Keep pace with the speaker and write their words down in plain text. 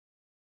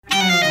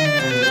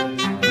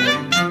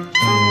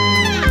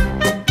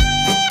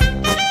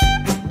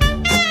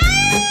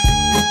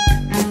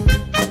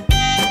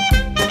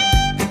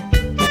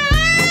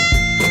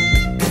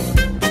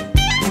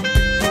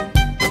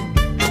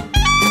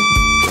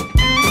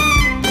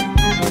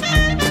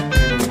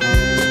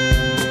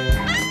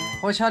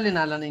خوشحالین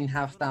الان این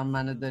هفته هم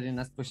منو دارین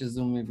از پشت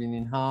زوم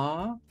میبینین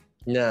ها؟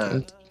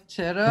 نه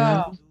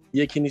چرا؟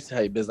 یکی نیست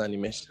هی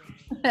بزنیمش.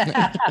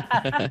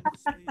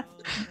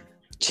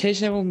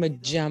 چشمون به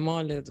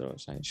جمالت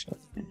روشن شد.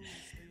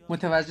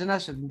 متوجه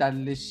نشدین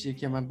دلیلش چیه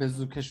که من به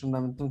زور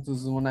کشوندمتون تو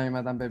زوم و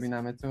نیومدم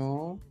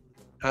ببینمتون؟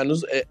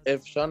 هنوز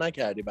افشا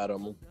نکردی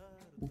برامون.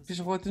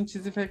 پیش خودتون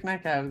چیزی فکر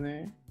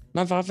نکردین؟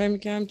 من فقط فکر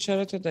می‌کردم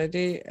چرا تو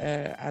دادی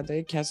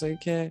ادای کسایی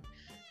که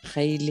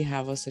خیلی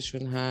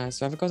حواسشون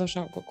هست و فکر کنم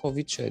شما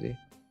کووید شدی.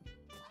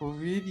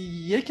 کووید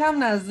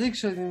یکم نزدیک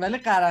شدیم ولی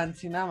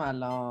قرنطینه‌ام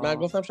الان. من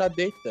گفتم شاید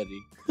دیت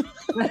داری.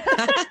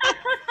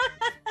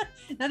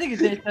 نه دیگه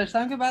دیت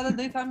داشتم که بعد از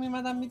دیت هم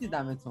میمدم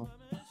میدیدمتون.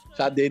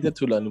 شاید دیت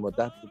طولانی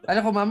مدت بوده.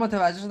 ولی خب من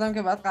متوجه شدم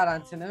که بعد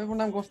قرنطینه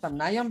بمونم،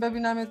 گفتم نیام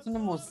ببینمتون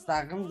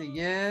مستقیم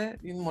دیگه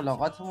این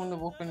ملاقاتمون رو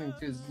بکنیم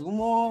توی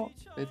زوم و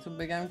بهتون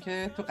بگم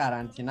که تو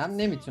قرنطینه‌ام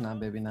نمیتونم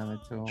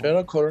ببینمتون.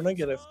 چرا کرونا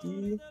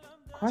گرفتی؟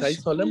 صحیح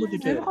سالم بودی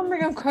که. نمیخوام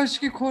بگم کاش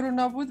که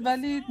کرونا بود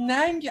ولی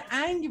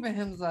انگ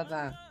بهم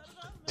زدن.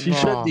 چی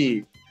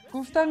شدی؟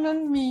 گفتن من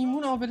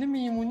میمون آبله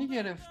میمونی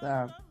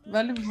گرفتم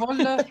ولی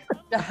والا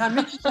به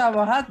همه چی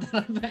شباهت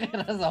دارم به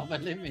غیر از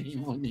آبله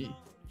میمونی.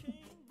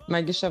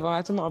 مگه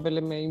شباهت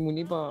آبله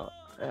میمونی با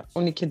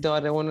اونی که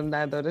داره اونو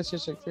نداره چه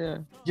شکلیه؟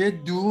 یه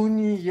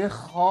دونی، یه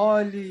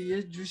خالی،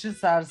 یه جوش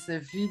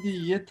سرسفیدی،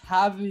 یه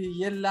تبی،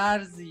 یه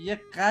لرزی،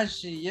 یه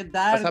قشی، یه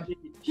دردی،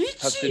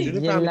 پس هیچی.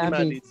 چجوری فهمیدی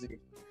مریضی؟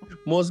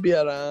 موز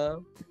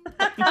بیارم؟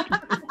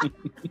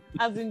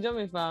 از اینجا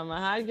میفهمه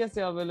هر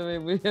کسی آبله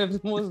میمونی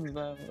گرفت موز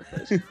میفهمه.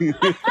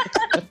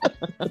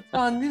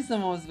 ساندیس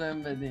موز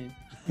بهم بدین.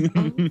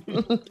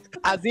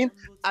 از این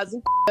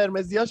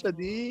قرمزی ها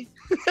شدی؟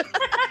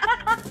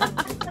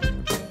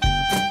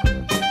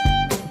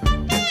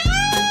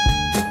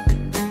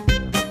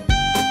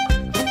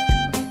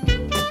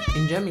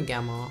 اینجا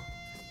میگم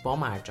با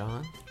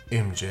مرجان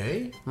ام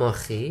جی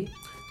ماخی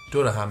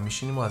دور هم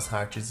میشینیم و از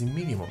هر چیزی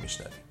میگیم و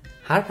میشنویم.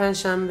 هر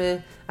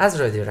پنجشنبه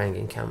از رادیو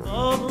رنگین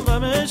کمان.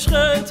 غم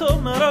عشق تو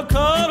مرا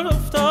کار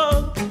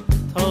افتاد،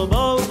 تا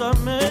با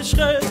غم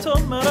عشق تو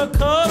مرا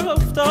کار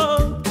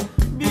افتاد.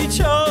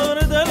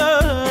 بیچاره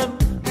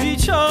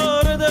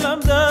دلم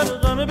در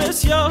غم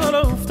بسیار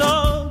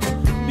افتاد،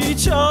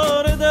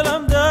 بیچاره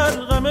دلم در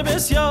غم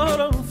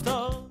بسیار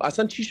افتاد.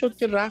 اصلا چی شد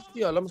که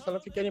رفتی؟ حالا مثلا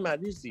فکر کنی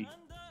مریضی؟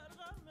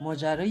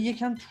 ماجرا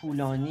یکم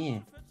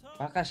طولانیه.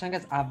 باید قشنگ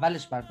از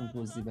اولش براتون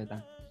توضیح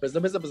بدم.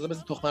 بذار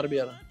تخمه رو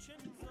بیارم.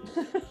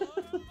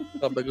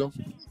 بگم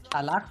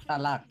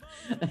تلق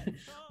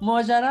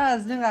ماجرا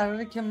از این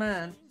قراره که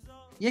من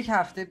یک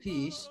هفته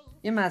پیش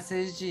یه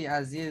مسیجی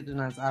از یه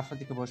دونه از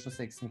افرادی که باشون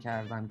سکس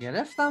میکردم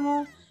گرفتم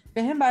و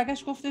به هم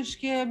برگشت گفتش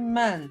که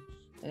من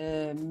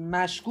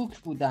مشکوک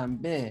بودم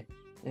به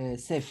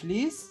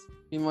سفلیس،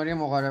 بیماری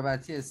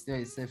مقاربتی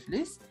STI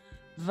سفلیس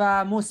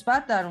و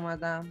مثبت در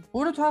اومدم،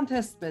 برو تو هم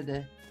تست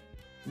بده.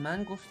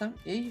 من گفتم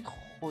ای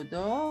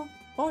خدا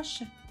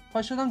باشه.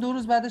 پا شدم 2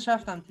 روز بعدش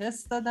رفتم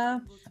تست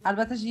دادم.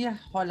 البته یه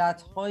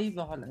حالتهایی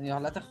به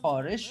حالت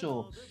خارش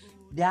و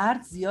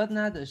درد زیاد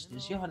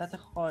نداشتش، یه حالت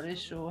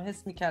خارش و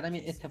حس میکردم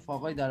یه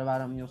اتفاقایی داره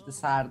برام میفته،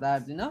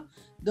 سردرد اینا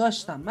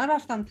داشتم. من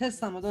رفتم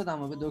تستم و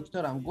دادم و به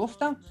دکترم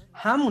گفتم.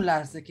 همون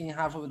لحظه که این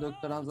حرفو به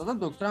دکترم زدم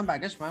دکترم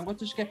برگشت من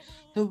گفتش که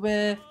تو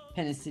به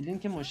پنیسیلین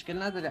که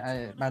مشکل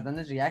نداره، بدن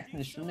ریاکت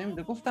نشون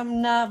نمیده. گفتم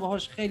نه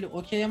باهاش خیلی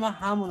اوکی. ما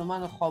همونو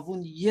منو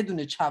خوابون، یه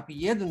دونه چپ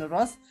یه دونه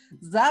راست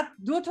زد،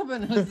 2 تا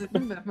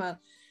پنیسیلین به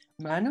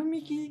منو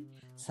میگی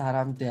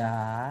سرم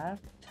درد،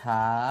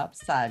 تب،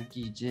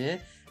 سرگیجه.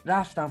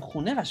 رفتم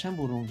خونه قشنگ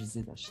برون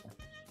ریزی داشتم.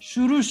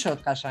 شروع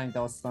شد قشنگ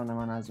داستان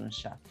من از اون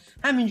شب.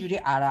 همینجوری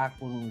عرق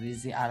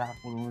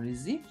برون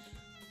ریزی.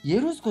 یه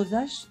روز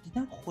گذشت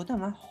دیدم خدا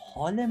من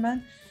حال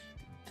من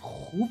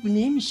خوب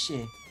نمیشه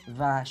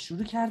و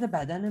شروع کرده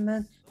بدن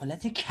من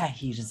حالت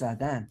کهیر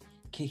زدن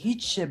که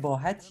هیچ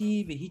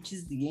شباهتی به هیچ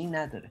چیز دیگه ای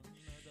نداره.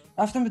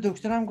 رفتم به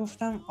دکترم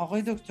گفتم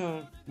آقای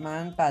دکتر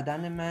من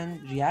بدن من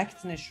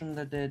ریاکت نشون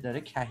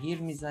داره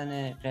کهیر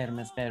میزنه،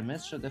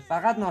 قرمز شده،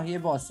 فقط ناحیه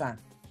باسن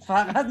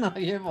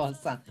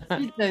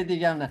هیچ جای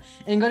دیگه هم نه.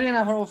 انگار یه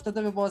نفر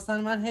افتاده به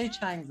باسن من هی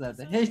چنگ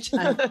زده.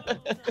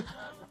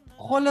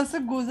 خلاصه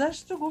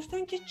گذشت و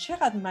گفتن که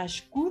چقدر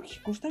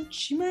مشکوک. گفتم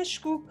چی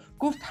مشکوک؟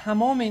 گفت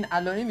تمام این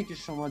علائمی که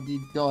شما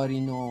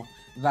دارین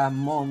و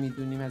ما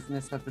میدونیم از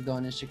نسبت به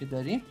دانشی که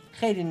داریم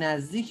خیلی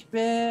نزدیک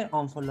به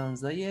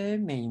آنفولانزای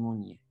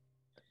میمونیه.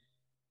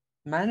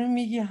 منو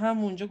میگی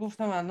همونجا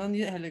گفتم الان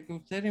یه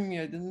هلیکوپتری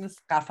میاد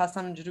مثل قفس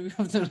همینجوری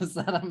بیفته رو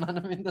سرم،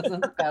 منو میندازن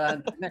تو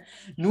قرنطینه،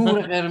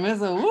 نور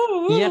قرمز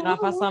یه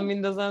قفس هم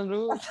میندازن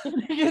رو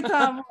دیگه.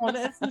 تمام.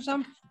 اسمش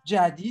هم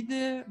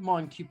جدیده،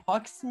 مانکی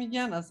پاکس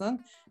میگن، اصلا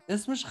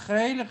اسمش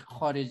خیلی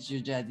خارجی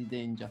و جدیده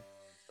اینجا.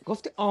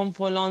 گفتی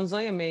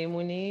آنفولانزای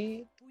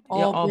میمونی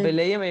یا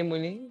آبله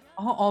میمونی؟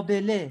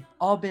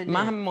 آبله.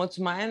 من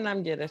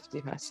مطمئنم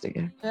گرفتی پس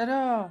دیگه.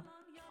 چرا؟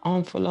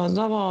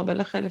 آنفولانزا و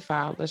آبله خیلی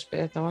فرق داشت،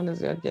 به احتمال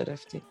زیاد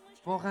گرفتی.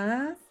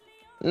 واقعا؟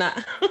 نه.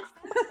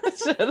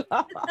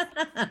 چرا؟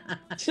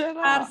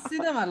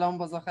 ترسیدم الان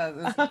باز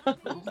آخر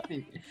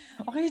گفتی.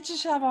 آخه هیچ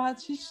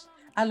شباهت هیچ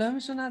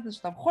علائمشو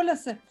نداشتم.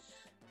 خلاصه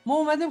ما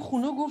اومدیم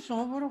خونه و گفت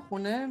شما برو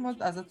خونه، ما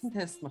ازتون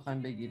تست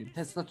میخوایم بگیریم،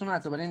 تستاتون رو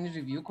اعتبار این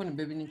ریویو کنیم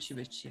ببینیم چی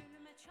به چیه.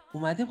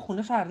 اومدیم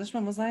خونه، فرداش به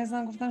ما زنگ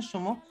زدن گفتن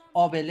شما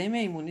آبله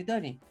میمونی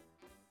دارین،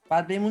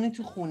 بعد بمونید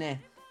تو خونه.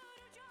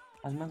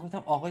 از من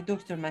گفتم آقای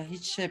دکتر من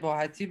هیچ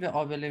شباهتی به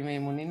آبله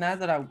میمونی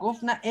ندارم.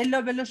 گفت نه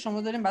الا بلا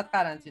شما دارین بعد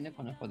قرنطینه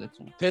کنه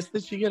خودتون. تست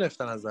چی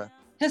گرفتن ازت؟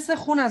 تست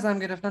خون ازم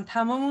گرفتن.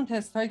 تمام اون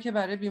تست هایی که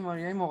برای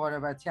بیماری‌های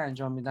مقاربتی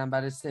انجام میدن،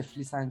 برای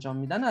سفلیس انجام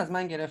میدن از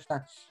من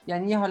گرفتن.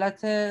 یعنی یه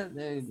حالت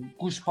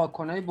گوش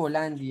پاک‌کنای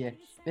بلندیه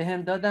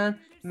بهم دادن.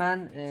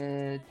 من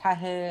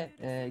ته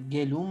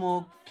گلوم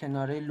و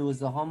کناره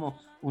لوزه هامو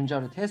اونجا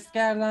رو تست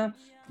کردم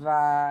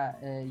و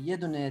یه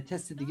دونه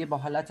تست دیگه با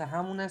حالت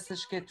همون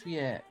هستش که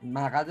توی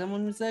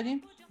مقعدمون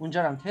میذاریم،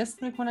 اونجا رو هم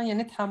تست میکنن.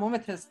 یعنی تمام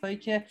تست هایی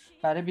که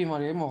برای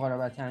بیماری‌های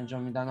مقاربتی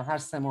انجام میدن و هر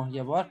 3 ماه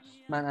یه بار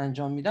من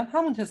انجام میدم،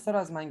 همون تستا رو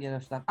از من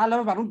گرفتن،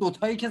 علاوه بر اون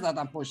دوتایی که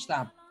زدم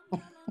پشتم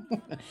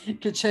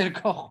که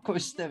چرکا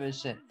کشته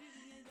بشه.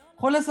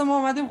 خلاصه ما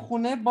اومدیم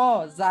خونه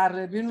با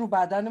ذره‌بین رو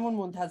بدنمون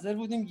منتظر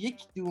بودیم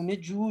یک دونه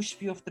جوش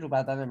بیفته رو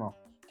بدن ما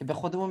که به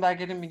خودمون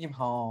برگردیم بگیم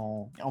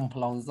ها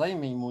آمپلانزای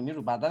میمونی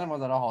رو بدن ما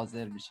داره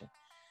حاضر میشه.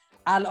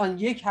 الان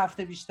 1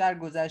 هفته بیشتر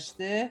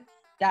گذشته،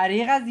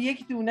 دریغ از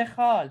یک دونه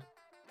خال.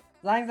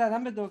 زنگ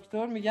زدم به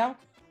دکتر میگم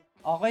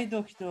آقای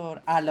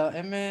دکتر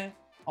علائم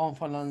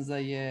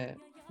آنفولانزای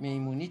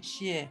میمونی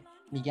چیه؟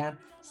 میگن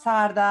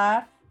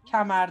سردرد،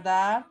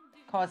 کمردرد،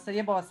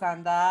 کاسه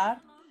باسندر،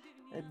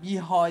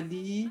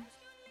 بیحالی،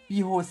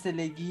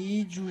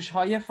 بی‌حوصلگی،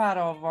 جوش‌های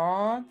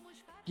فراوان،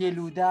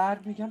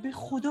 گلودرد. میگم به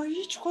خدا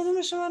هیچ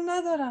کدومش من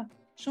ندارم.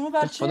 شما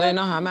بچه خدا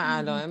اینا همه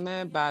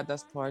علائم بعد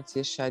از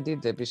پارتی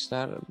شدیده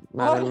بیشتر.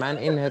 من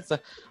این حس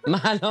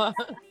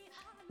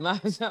من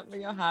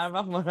میگم هر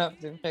وقت ما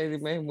رفتیم خیلی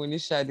مهمونی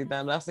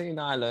شدیدن رقص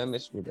اینا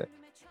علائمش میده.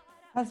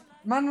 پس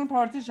من اون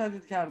پارتی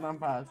شدید کردم.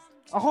 پس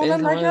آخه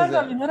اونم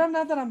نکردم، اینا رو هم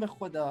ندارم به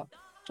خدا.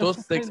 تو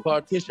سکس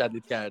پارتی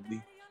شدید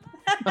کردی.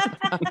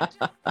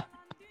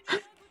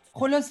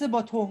 خلاصه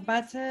با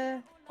تهمت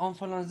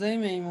آنفولانزای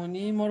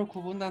میمونی ما رو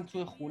کوبوندن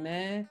توی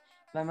خونه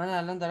و من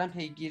الان دارم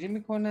پیگیری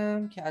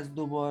میکنم که از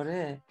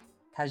دوباره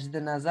تجدید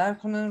نظر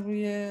کنن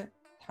روی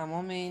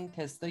تمام این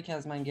تستایی که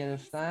از من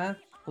گرفتن.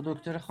 با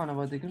دکتر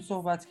خانوادگیم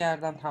صحبت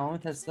کردم، تمام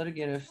تستا رو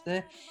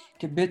گرفته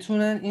که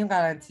بتونن این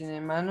قرنطینه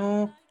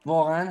منو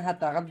واقعا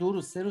حداقل 2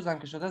 روز 3 روزم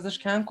که شده ازش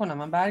کم کنم،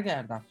 من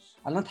برگردم.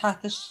 الان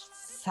تحت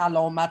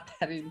سلامت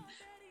ترین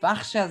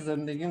بخش از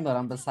زندگیم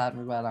دارم به سر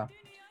میبرم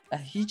و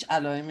هیچ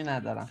علائمی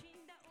ندارم.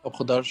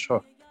 خدا رو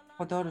شکر.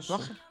 خدا رو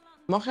شکر.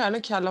 ما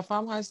خیلی کلافه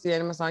هم هستی،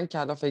 یعنی مثلا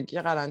کلافگی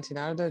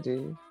قرنطینه رو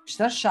دادی؟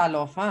 بیشتر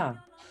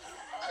شلافم.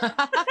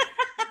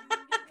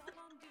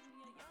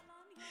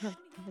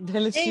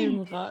 دل شیر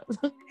میخواد.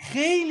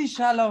 خیلی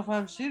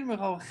شلافم، شیر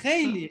میخوام.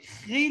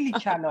 خیلی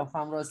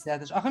کلافم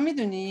راستیتش. آخه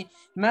میدونی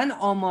من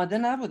آماده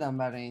نبودم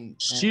برای این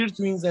شیر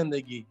تو این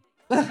زندگی.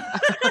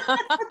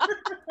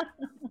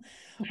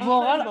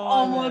 واقعا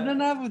آماده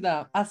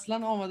نبودم،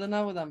 اصلا آماده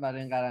نبودم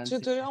برای این قرنطینه.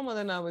 چطوری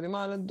آماده نبودی؟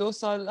 ما الان 2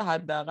 سال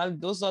حداقل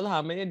 2 سال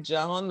همه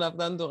جهان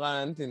رفتن تو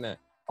قرنطینه.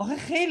 آخه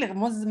خیلی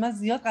من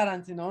زیاد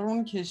قرنطینه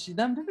رو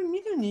کشیدم. ببین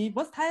میدونی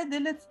باز ته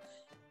دلت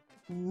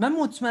من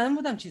مطمئن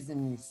بودم چیزی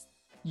نیست،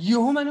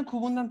 یهو منو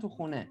کوبوندم تو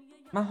خونه.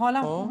 من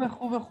حالم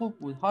خوب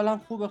بود.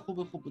 حالم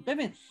خوب بود.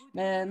 ببین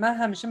من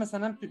همیشه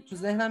مثلا تو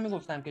ذهنم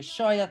میگفتم که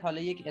شاید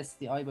حالا یک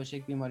STI باشه،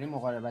 یک بیماری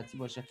مقاربتی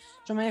باشه،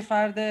 چون من یه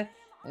فرد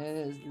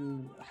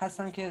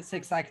هستم که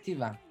سکس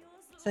اکتیوم،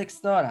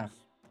 سکس دارم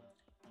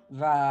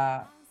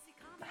و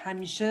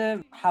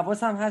همیشه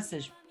حواسم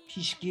هستش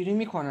پیشگیری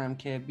میکنم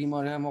که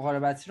بیماری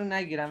مقاربتی رو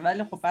نگیرم،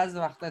 ولی خب بعضی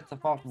وقتا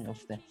اتفاق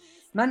میفته.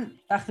 من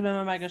وقتی به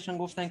من برگشتن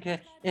گفتن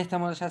که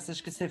احتمالش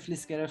هستش که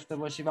سفلیس گرفته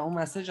باشی و اون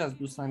مسیج از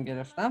دوستم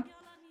گرفتم،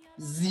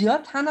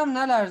 زیاد تنم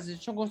نلرزید،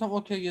 چون گفتم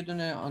اوکی یه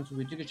دونه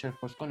آنتیبیوتیک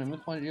چرخوشکن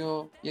میخوری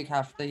و 1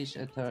 هفته هیچ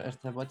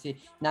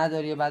ارتباطی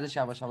نداری و بعدش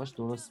یواش یواش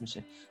درست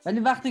میشه. ولی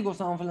وقتی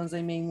گفتم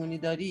آنفولانزای میمونی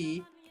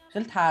داری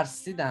خیلی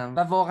ترسیدم و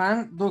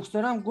واقعا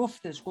دکترم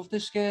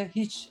گفتش که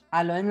هیچ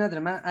علائمی نداره.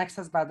 من عکس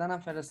از بدنم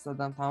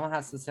فرستادم، تمام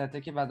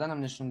حساسیتی که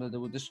بدنم نشون داده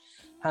بودش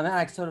همه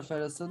عکس‌ها رو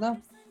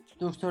فرستادم.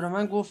 دکتر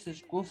من گفت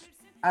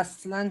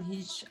اصلا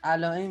هیچ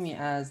علائمی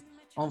از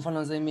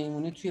آنفولانزای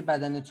میمونی توی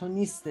بدن تو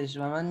نیستش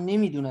و من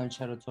نمیدونم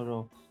چرا تو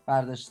رو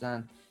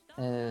برداشتن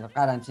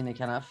قرنطینه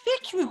کردن.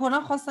 فکر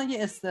میکنم خواستن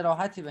یه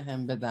استراحتی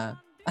بهم بدن.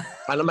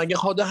 الان مگه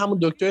خود همون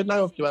دکتر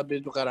نگفت که بعد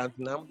برید تو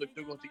قرنطینه؟ همون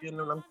دکتر گفت که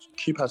نمیدونم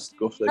کی پس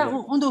گفت. نه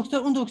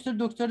اون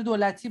دکتر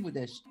دولتی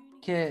بودش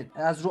که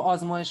از رو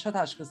آزمایش‌ها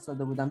تشخیص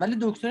داده بودن، ولی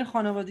دکتر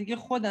خانوادگی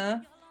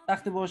خودم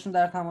وقتی باشون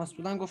در تماس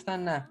بودن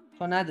گفتن نه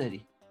تو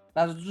نداری.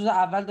 و روز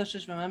اول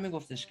داشتش به من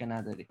میگفتش که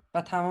نداری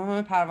و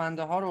تمام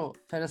پرونده ها رو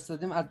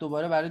فرستادیم از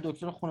دوباره برای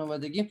دکتر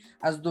خانوادگی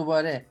از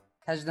دوباره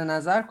تجدید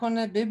نظر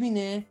کنه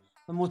ببینه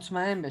و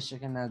مطمئن بشه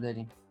که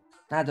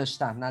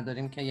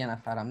نداریم که یه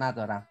نفرم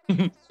ندارم.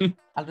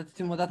 البته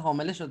توی مدت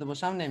حامله شده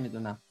باشم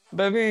نمیدونم.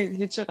 ببین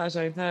هیچ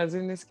قشنگ‌تر از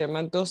این نیست که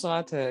من 2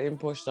 ساعت این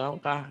پشت دارم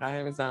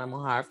قهقه میزنم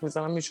و حرف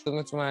میزنم، هیچ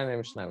کدومتون من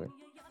نمیشنوید.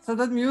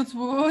 صدات میوت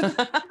بود.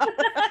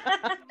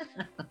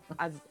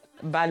 از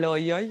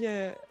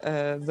بلایای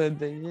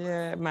زندگی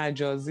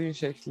مجازی این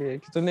شکلیه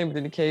که تو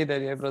نمیدونی کی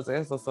داری ابراز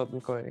احساسات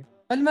میکنی.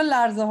 ولی من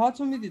لرزه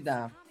هاتو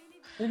میدیدم.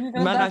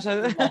 من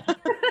قشنگ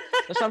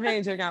داشتم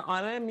اینجوری میگم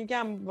آره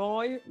میگم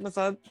وای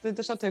مثلا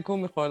داشتم تکون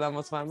میخوردم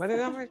واسه من، ولی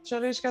دیدم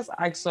چرا هیچکس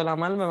عکس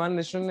العمل به من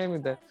نشون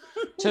نمیده.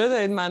 چرا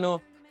دارید منو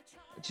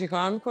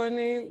چیکار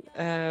میکنین؟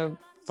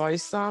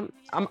 وایسام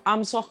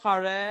ام سو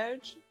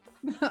خارج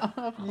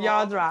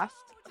یاد رفت.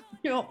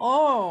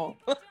 اوه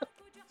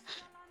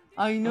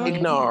I know.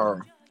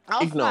 ایگنور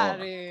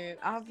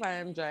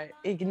آفرین جای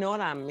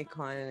ایگنورم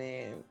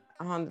میکنین،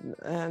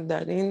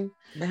 دارین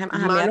به هم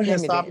منو اهمیت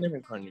حساب نمیدین.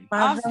 نمی‌کنین.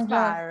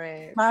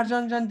 آفرین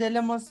مرجان جان دل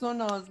ما سو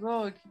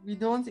نازک.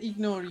 We don't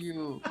ignore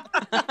you.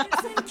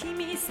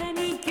 Kimi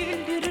seni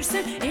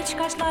güldürürsün, iç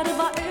kaşları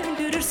var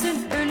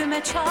öldürürsün.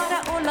 Ölüme çare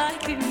olay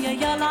dünya,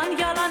 yalan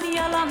yalan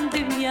yalan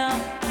dünya.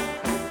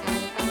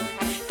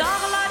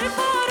 Dağları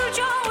var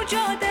uca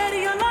uca,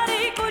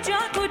 deryaları koca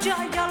koca.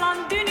 Yalan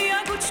dünya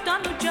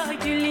uçtan uca,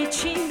 gül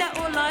içinde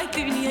olay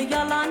dünya,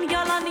 yalan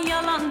yalan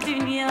yalan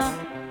dünya.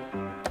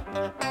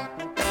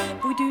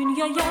 Bu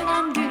dünya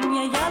yalan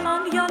dünya,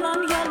 yalan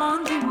yalan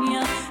yalan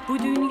dünya. Bu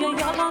dünya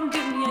yalan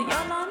dünya,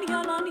 yalan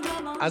yalan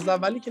yalan. از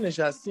اولی که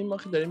نشستیم ما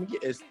خیلی داریم میگی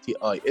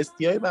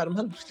STI برای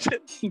من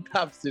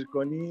تفسیر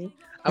کنی.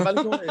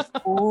 اولی که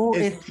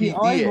اون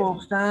STI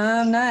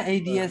گفتم نه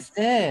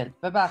ADSL.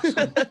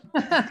 ببخشید.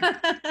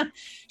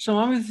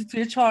 شما می‌ذاری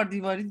توی 4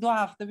 دیواری 2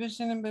 هفته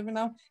بشینیم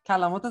ببینم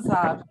کلمات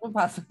صحیح رو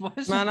پس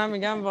باشه. منم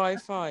میگم وای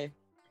فای.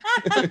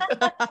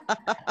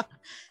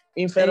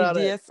 این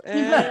فراره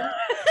ADSL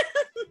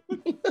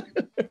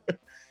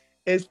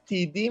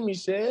STD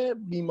میشه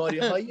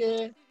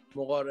بیماری‌های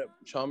مقارب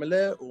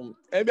شامل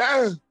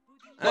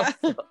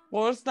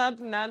قرص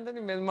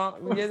نداریم ما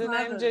یه دونه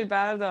اینجایی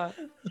بردار.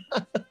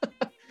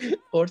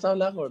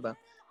 قرصم نخوردم.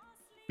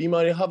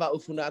 بیماری‌ها و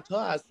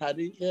عفونت‌ها از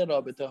طریق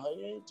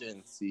رابطه‌های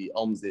جنسی،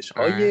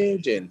 آموزش‌های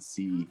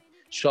جنسی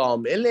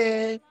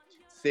شامل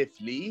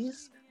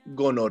سفلیس،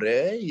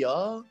 گونوره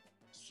یا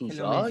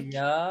سوزاک،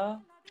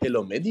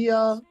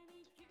 کلامدیا،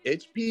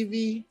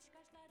 HPV،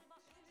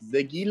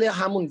 زگیل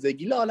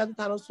حالت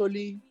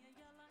تناسلی،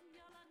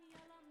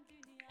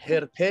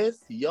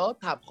 هرپس یا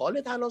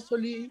تبخال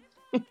تناسلی.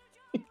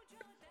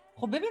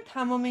 خب ببین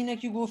تمام اینا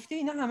که گفتی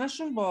اینا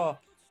همشون با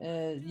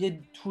یه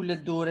طول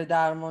دوره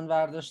درمان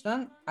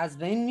برداشتن از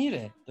بین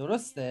میره،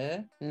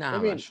 درسته؟ نه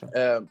ببین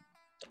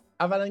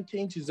اولا که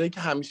این چیزایی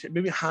که همیشه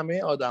ببین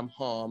همه آدم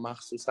ها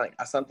مخصوصا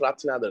اصلا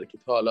ربطی نداره که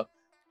تا حالا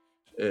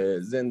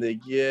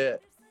زندگی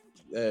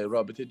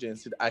رابطه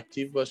جنسی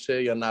اکتیو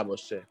باشه یا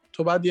نباشه،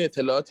 تو باید یه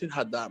اطلاعاتی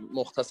حد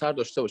مختصر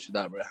داشته باشی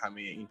درباره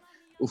همه این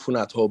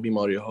عفونت‌ها و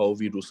بیماری‌ها و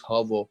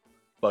ویروس‌ها و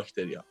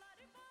باکتری‌ها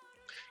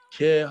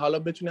که حالا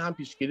بتونی هم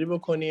پیشگیری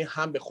بکنی،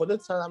 هم به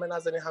خودت صدمه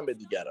نزنی، هم به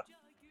دیگران.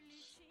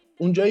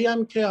 اونجایی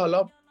هم که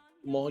حالا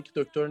ما که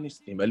دکتر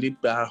نیستیم ولی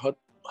به هر حال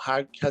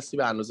هر کسی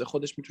به اندازه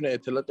خودش میتونه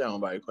اطلاعات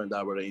جمع‌آوری کنه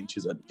درباره این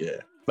چیزا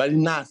دیگه، ولی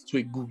نه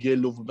توی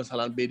گوگل و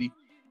مثلا بری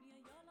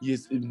یه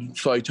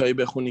سایتایی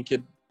بخونی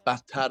که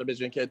بدتر به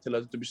جای اینکه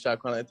اطلاعاتو بیشتر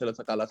کنن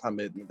اطلاعات غلط هم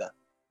بهت میدن.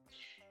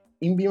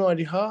 این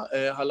بیماری‌ها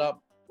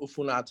حالا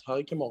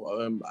عفونت‌هایی که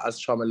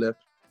از شامل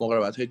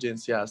مقاربت‌های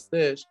جنسی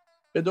هستش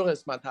به 2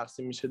 قسمت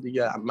تقسیم میشه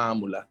دیگه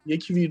معمولا.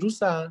 یکی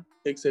ویروسن،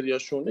 یک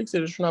سریاشون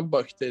هم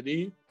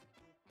باکتری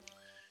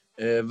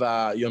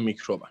و یا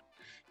میکروبن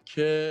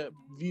که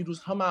ویروس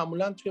ها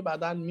معمولا توی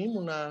بدن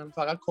میمونن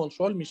فقط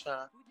کنترل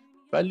میشن،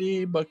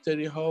 ولی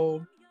باکتری ها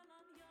و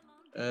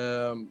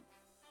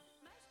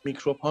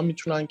میکروب ها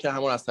میتونن که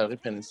همون از طریق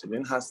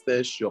پنیسیلین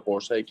هستش یا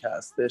قرصایی که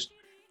هستش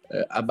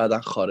از بدن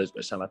خارج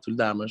بشن و طول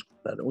درمانش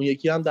داره. اون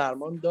یکی هم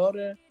درمان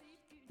داره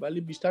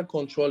ولی بیشتر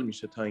کنترل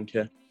میشه تا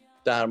اینکه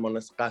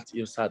درمان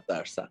قطعی و 100%.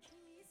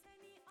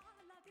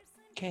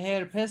 که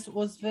هرپس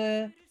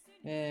عضو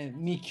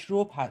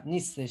میکروب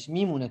نیستش،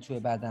 میمونه توی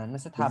بدن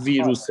مثل تبخال.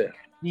 ویروسه.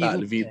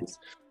 بله ویروس.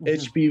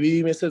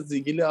 HPV مثل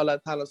زگیل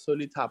آلت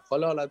تناسلی،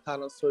 تبخال آلت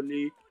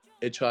تناسلی،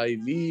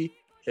 HIV،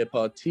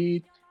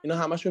 هپاتیت، اینا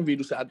همشون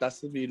ویروس از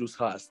دست ویروس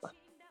ها هستن.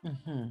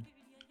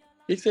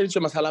 یک سری چه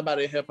مثلا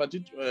برای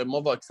هپاتیت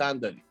ما واکسن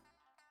داریم،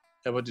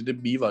 هپاتیت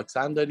B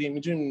واکسن داریم،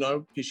 میتونیم اینا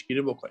رو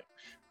پیشگیری بکنیم،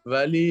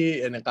 ولی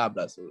یعنی قبل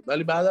از اون.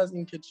 ولی بعد از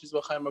این که چیز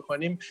بخوایم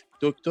بکنیم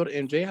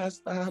دکتر MJ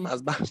هستم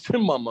از بخش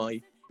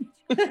مامایی.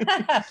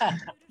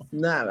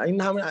 نه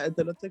این همون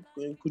اطلاعات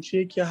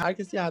کوچیکیه که هر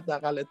کسی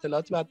حداقل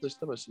اطلاعاتی باید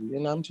داشته باشه.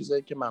 این هم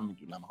چیزایی که من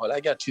میدونم. حالا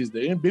اگر چیز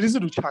دارین بریز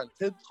رو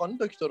چنتت خانم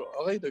دکتر،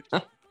 آقای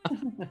دکتر.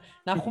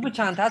 نه خوبه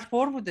چنتت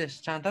پر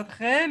بودش، چنتت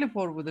خیلی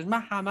پر بودش.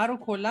 من همه رو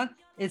کلا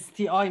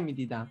STI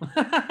میدیدم.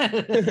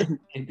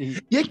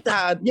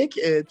 یک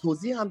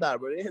توضیح هم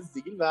درباره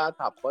زگیل و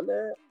تبخال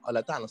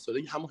آلت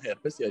تناسلی همون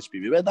هرپس یا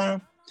HPV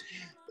بدم.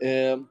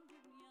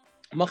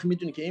 ما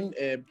میدونیم که این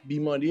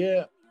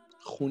بیماری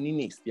خونی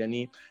نیست،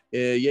 یعنی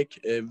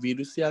یک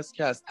ویروسی است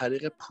که از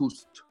طریق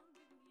پوست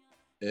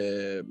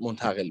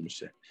منتقل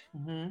میشه.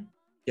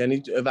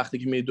 یعنی وقتی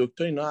که میری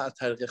دکتر اینا از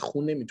طریق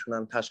خون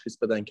نمیتونن تشخیص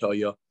بدن که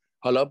آیا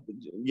حالا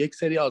یک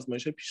سری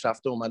آزمایش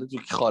پیشرفته اومده تو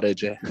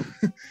خارجه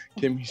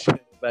که میشه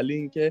ولی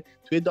اینکه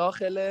توی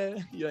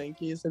داخله یا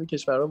اینکه یه سری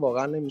کشورها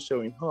واقعا نمیشه و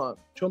اینها،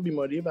 چون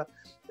بیماری و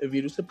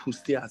ویروس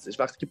پوستی هستش.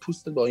 وقتی که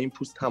پوست با این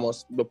پوست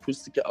تماس، با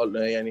پوستی که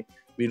یعنی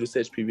ویروس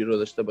HPV رو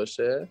داشته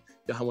باشه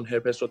یا همون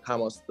هرپس رو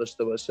تماس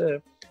داشته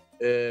باشه،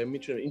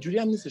 میتونه اینجوری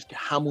هم نیستش که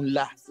همون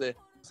لحظه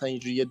مثلا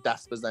اینجوری یه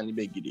دست بزنی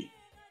بگیری.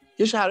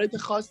 یه شرایط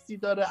خاصی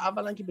داره.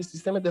 اولا که به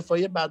سیستم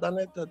دفاعی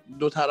بدن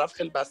دو طرف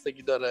خیلی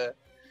بستگی داره.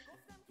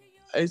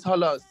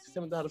 حالا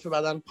سیستم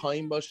دفاعی بدن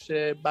پایین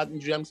باشه، بعد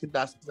اینجوری هم نیست که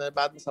دست بزنه.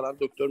 بعد مثلا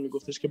دکتر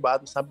میگفتش که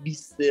بعد مثلا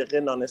 20 دقیقه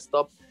نان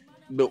استاپ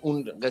به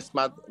اون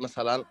قسمت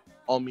مثلا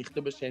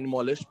آمیخته بشه، یعنی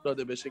مالش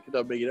داده بشه که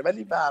دار بگیره.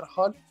 ولی به هر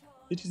حال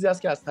یه چیزی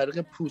هست که از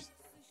طریق پوست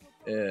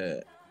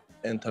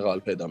انتقال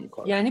پیدا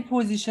میکنه. یعنی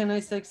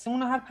پوزیشنای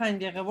سکسیمون رو هر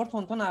 5 دقیقه بار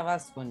تون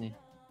عوض کنی.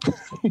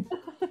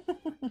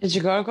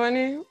 چیکار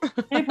کنیم؟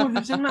 این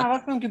پوزیشن رو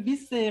عوض کنیم که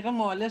 20 دقیقه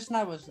مالش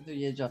نباشه تو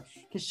یه جا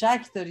که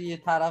شک داری یه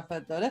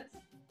طرفت داره،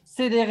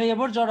 3 دقیقه یه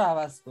بار جا رو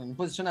عوض کنی،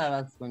 پوزیشن رو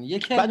عوض کنی.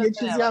 بعد یه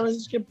چیزی هم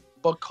هستش که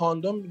با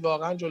کاندوم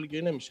واقعا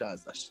جلوگیری نمیشه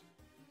ازش،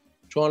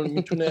 چون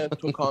میتونه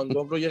تو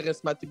کاندوم رو یه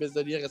قسمتی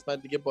بذاری یه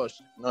قسمت دیگه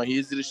باشه،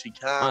 ناحیه زیر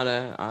شکم،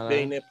 آره.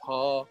 بین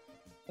پا،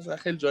 مثلا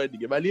خیلی جای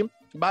دیگه. ولی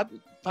بعد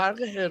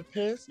فرق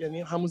هرپس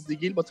یعنی همون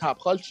زیگیل با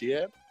تبخال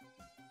چیه؟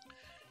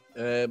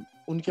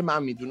 اونی که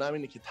من میدونم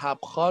اینه که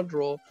تبخال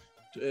رو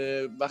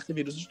وقتی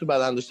ویروسش تو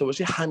بدن داشته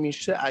باشی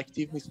همیشه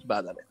اکتیو نیست تو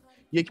بدنت.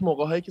 یک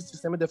موقع‌هایی که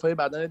سیستم دفاعی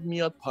بدنت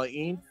میاد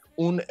پایین،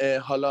 اون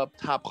حالا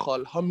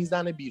تبخال ها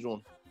میزنه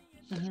بیرون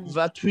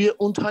و توی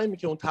اون تایمی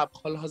که اون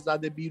تبخال ها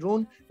زده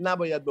بیرون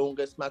نباید به اون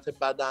قسمت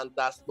بدن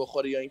دست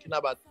بخوره یا اینکه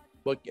نباید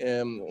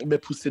به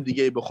پوست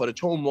دیگه بخوره،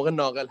 چون اون موقع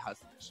ناقل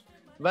هستش.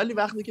 ولی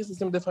وقتی که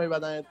سیستم دفاعی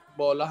بدن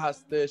بالا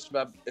هستش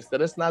و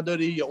استرس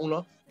نداری یا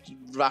اونا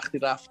وقتی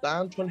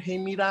رفتن، چون هی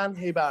میرن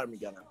هی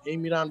برمیگردن، هی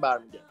میرن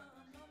برمیگردن.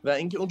 و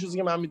اینکه اون چیزی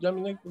که من میدونم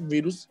اینه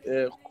ویروس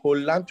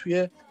کلا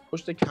توی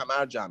پشت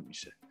کمر جمع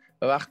میشه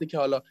و وقتی که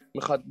حالا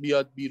میخواد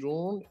بیاد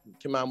بیرون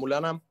که معمولا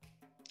هم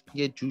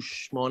یه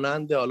جوش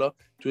ماننده، حالا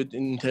توی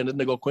اینترنت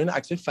نگاه کنین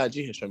عکسای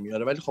فجیحش رو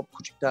میاره ولی خب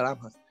کوچیک‌تر هم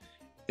هست.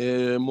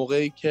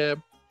 موقعی که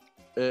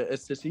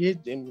استرسی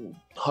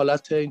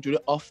حالت اینجوری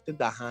آفت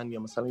دهن یا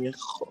مثلا یه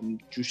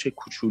جوش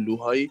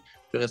کوچولوهایی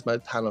به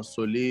قسمت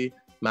تناسلی،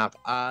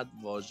 مقعد،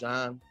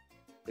 واژن،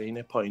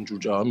 بین پایین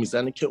جوجه ها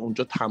میزنه که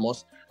اونجا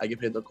تماس اگه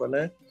پیدا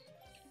کنه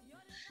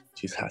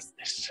چیز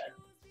هستش.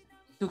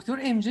 دکتر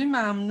امجی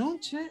ممنون،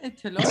 چه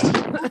اطلاعاتی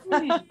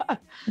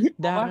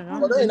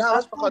دقیقاً. این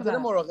همش به خاطر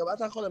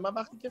مراقبت خودم. من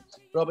وقتی که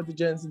رابطه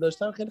جنسی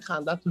داشتم خیلی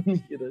خنده‌تون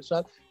میگیره.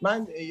 شاید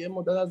من یه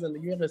مدت از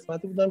زندگی یه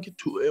قسمتی بودم که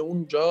تو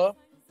اونجا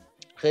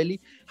خیلی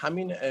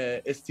همین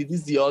استیدی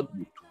زیاد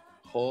بود،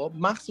 خب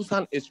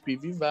مخصوصا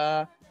HPV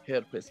و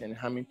هرپس، یعنی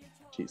همین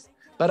چیز.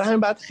 برای همین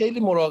بعد خیلی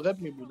مراقب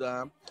می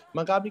بودم.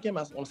 من قبلی که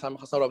مثلا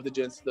می‌خواستم رابطه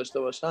جنسی داشته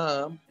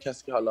باشم،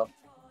 کسی که حالا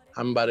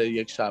هم برای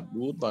یک شب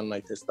بود وان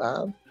نایت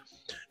استند،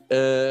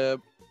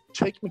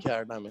 چک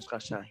می‌کردمش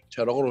قشنگ،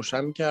 چراغ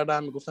روشن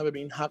می‌کردم، میگفتم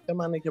ببین این حق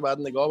منه که بعد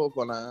نگاه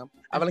بکنم.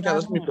 اولا که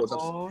ازش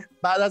میپرسم،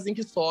 بعد از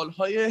اینکه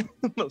سوال‌های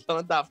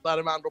مثلا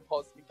دفتر من رو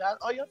پاس می‌کرد،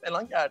 آیا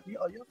فلان کردی،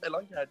 آیا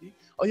فلان کردی،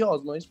 آیا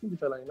آزمایش میدی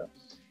فلان اینا.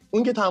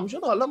 اون که تموم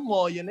شد حالا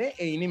معاینه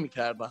عینی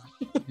می‌کردم.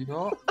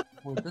 یا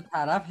خود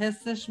طرف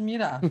حسش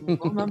میرفت،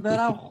 میگم من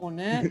برم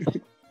خونه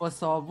با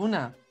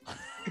صابونم.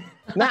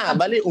 نه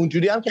ولی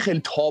اونجوری هم که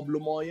خیلی تابلو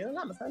معاینه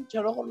نه، مثلا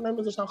چراغ رو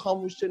نمی‌ذاشتن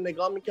خاموش شه،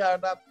 نگاه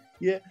می‌کردم،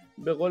 یه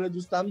به قول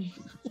دوستم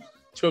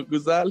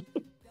چوگوزل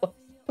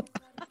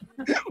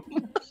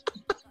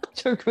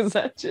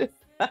چوگوزل چه؟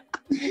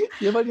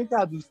 یه بار یک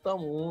از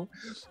دوستامون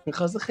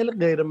می‌خواست خیلی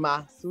غیر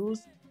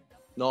محسوس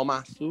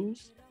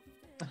نامحسوس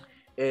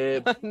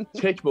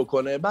چک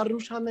بکنه، بعد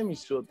روش هم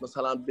نمیشد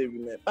مثلا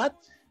ببینه، بعد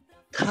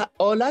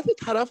آلت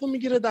طرف رو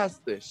میگیره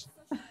دستش،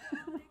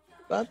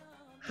 بعد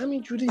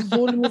همینجوری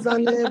زل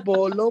میزنه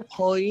بالا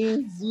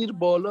پایین، زیر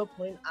بالا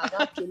پایین،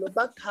 عقب جلو،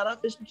 بعد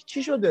طرفش میگه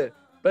چی شده؟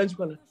 بنج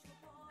کنه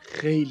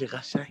خیلی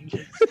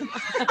قشنگه.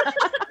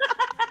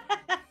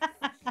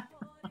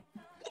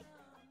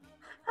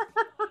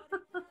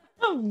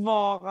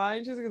 واقعا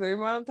این چیزی که داریم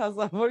منم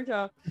تصور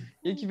کردم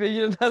یکی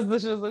بگیره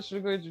دستش ازش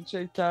شروع کنه جو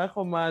چک کرد،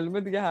 خب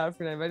معلومه دیگه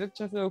حرفی نمیزنه، ولی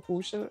چه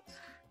هوش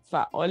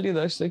فعالی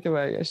داشته که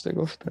برگشته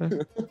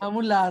گفته.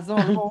 همون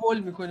لحظه ما هول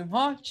میکنیم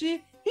ها چی؟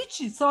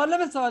 هیچی،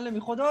 سالمی،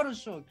 خدا رو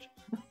شکر.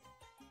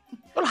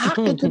 چون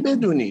حق تو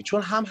بدونی،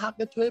 چون هم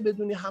حق توی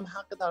بدونی هم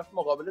حق طرف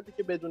مقابلته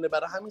که بدونه.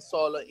 برای همین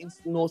سوالا این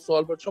 9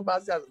 سوال بود، چون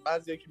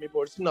بعضیا که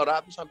میپرسی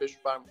ناراحت میشن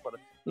بهشون برمیخوره.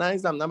 نه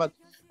عزیزم، نباید،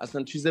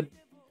 اصلا چیز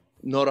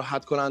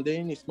ناراحت کننده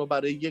ای نیست. ما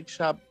برای یک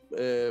شب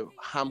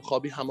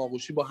همخوابی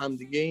هماغوشی با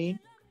همدیگه ایم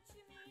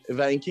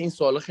و اینکه این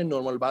سوالا خیلی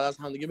نرمال بعد از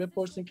همدیگه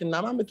بپرسیم که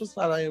نه من به تو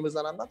صدایم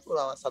بزنم نه تو به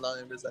من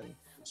صدایم بزنی.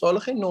 سوالا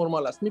خیلی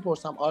نرمال است،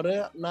 میپرسم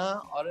آره نه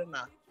آره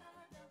نه.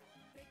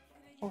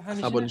 خب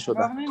همیشه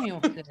اتفاق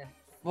نمیفته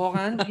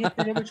واقعا، دیگه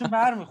خیلی بهشون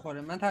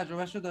برمیخوره. من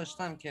تجربهشو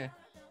داشتم که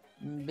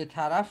به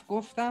طرف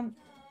گفتم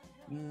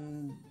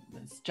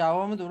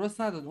جواب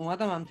درست نداد،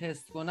 اومدم هم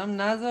تست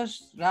کنم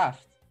نذاشت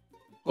رفت.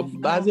 خب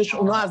بعضیش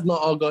اونا از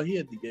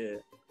ناآگاهیه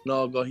دیگه.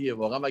 ناآگاهیه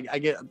واقعا. و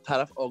اگه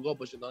طرف آگاه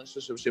باشه، دانش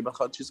داشته باشه،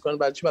 بخواد چیز کنه،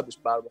 برای چی باید بهش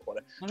بر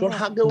بخوره؟ چون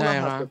حق اونم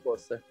هست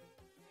بپرسه.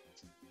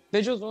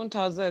 به جز اون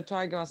تازه تو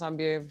اگه مثلا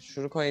بیای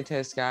شروع کنی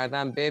تست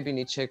کردن،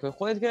 ببینی چک کنی،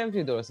 خودت که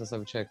نمیتونی درست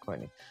حسابی چک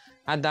کنی،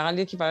 حداقل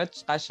یکی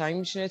برات قشنگ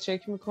میشینه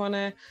چک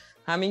میکنه.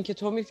 همین که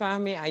تو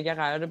میفهمی اگه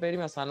قراره بری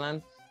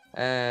مثلا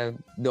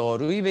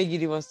دارویی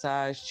بگیری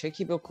واسش،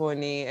 چکی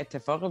بکنی،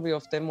 اتفاق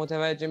بیفته،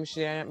 متوجه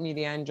میشی،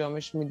 میری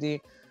انجامش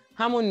میدی،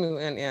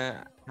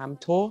 هم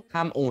تو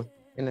هم اون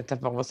این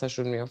اتفاق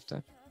واسهشون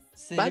میفته.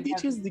 بعد یه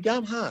چیز دیگه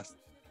هم هست،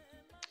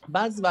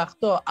 بعض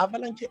وقتا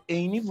اولا که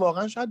عینی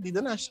واقعا شاید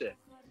دیده نشه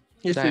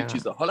یه سری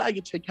چیزا. حالا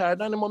اگه چک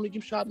کردن ما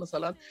میگیم شاید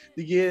مثلا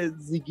دیگه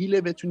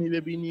زیگیله بتونی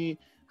ببینی،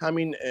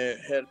 همین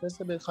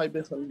هرپس بخوای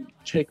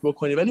چک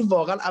بکنی، ولی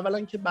واقعا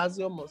اولا که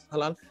بعضیا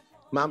مثلا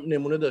من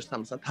نمونه داشتم،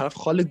 مثلا طرف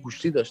خال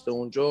گوشتی داشته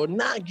اونجا،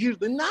 نه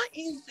گیرده، نه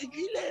این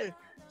زیگیله،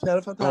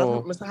 طرف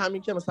مثلا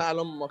همین که مثلا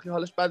الان ماخی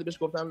حالش بعد بهش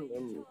گفتم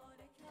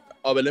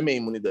آبله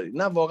میمونی داری،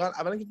 نه واقعا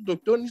اولا که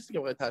دکتر نیستی که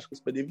بخوای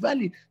تشخیص بدی،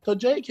 ولی تا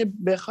جایی که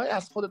بخوای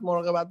از خودت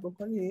مراقبت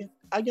بکنی،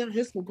 اگر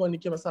حس میکنی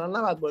که مثلا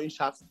نباید با این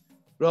شخص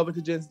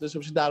رابطه جنسی داشته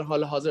باشی در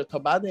حال حاضر تا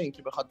بعد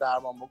اینکه بخواد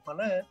درمان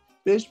بکنه،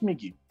 بهش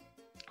میگی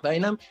و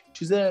اینم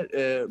چیز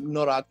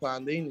ناراحت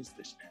کننده ای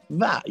نیستش.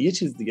 و یه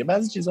چیز دیگه،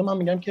 بعضی چیزا من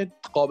میگم که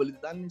قابل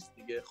دیدن نیست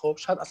دیگه، خب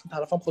شاید اصلا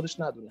طرفم خودش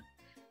ندونه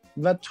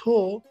و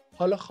تو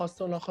حالا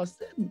خواسته و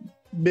ناخواسته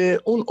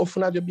به اون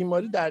عفونت یا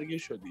بیماری درگیر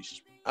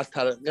شدیش از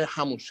طریق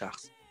همون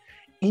شخص.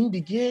 این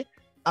دیگه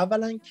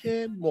اولا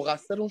که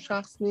مقصر اون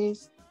شخص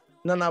نیست،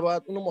 نه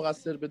نباید اونو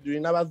مقصر بدونی،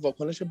 نباید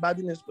واکنش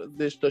بدی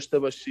نسبتش داشته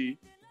باشی،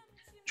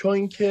 چون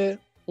اینکه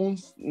اون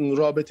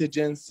رابطه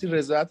جنسی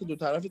رضایت دو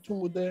طرفتون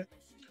بوده،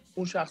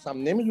 اون شخص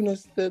هم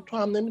نمیدونسته، تو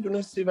هم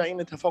نمیدونستی و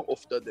این اتفاق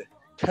افتاده،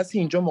 کسی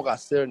اینجا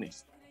مقصر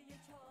نیست.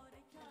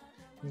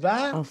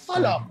 و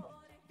حالا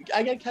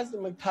اگر کسی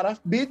طرف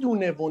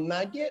بدونه و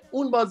نگه،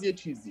 اون باز یه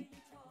چیزی.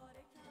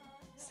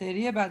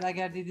 سری بعد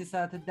اگر دیدی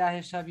ساعت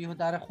 10 شب یهو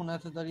در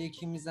خونه‌تو داره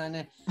یکی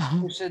میزنه،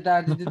 میشه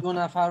در دیدی 2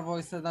 نفر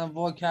وایسادن،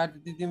 وا کردی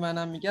دیدی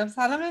منم میگم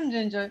سلام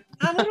اینجا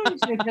همون رو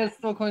میشه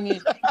تست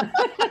بکنی.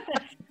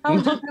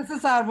 همون تست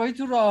سربایی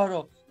تو راه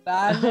رو.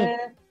 بله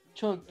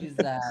چوک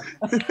بیزر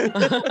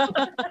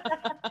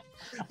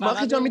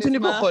ماخی جا میتونی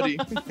بخوری.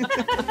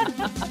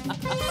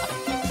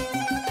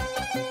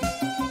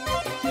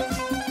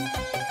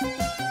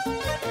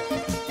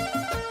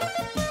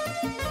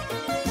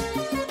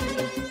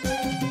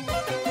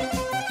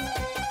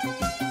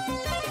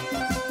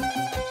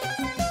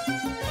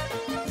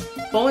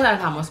 با ما در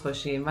تماس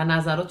باشین و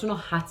نظراتتون رو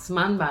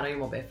حتما برای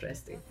ما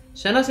بفرستین.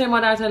 شناسه ما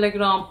در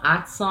تلگرام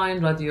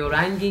 @رادیو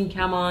رنگین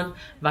کمان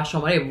و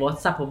شماره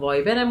واتساپ و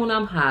وایبرمون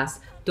هم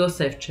هست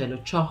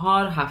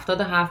 2044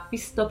 77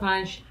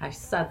 25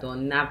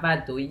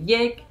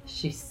 891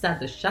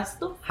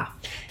 667.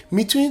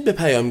 میتونید به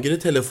پیامگیر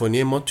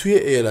تلفنی ما توی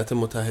ایالات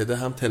متحده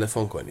هم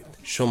تلفن کنید.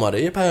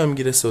 شماره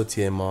پیامگیر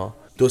صوتی ما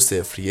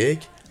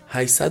 201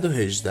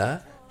 818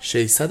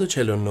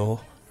 649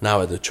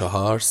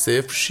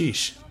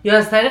 9406 یا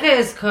از طریق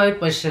اسکایپ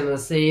با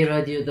شناسه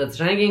رادیو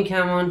رنگین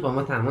کمان با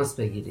ما تماس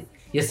بگیرید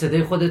یا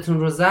صدای خودتون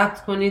رو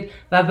ضبط کنید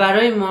و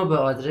برای ما به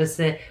آدرس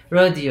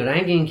رادیو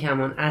رنگین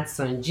کمان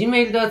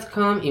 @gmail.com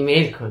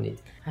ایمیل کنید.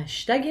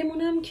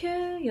 هشتگمونم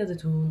که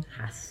یادتون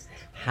هست،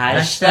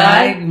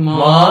 هشتگ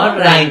ما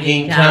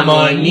رنگین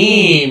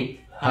کمانیم،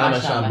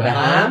 همشان به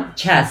هم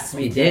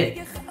چسبیده.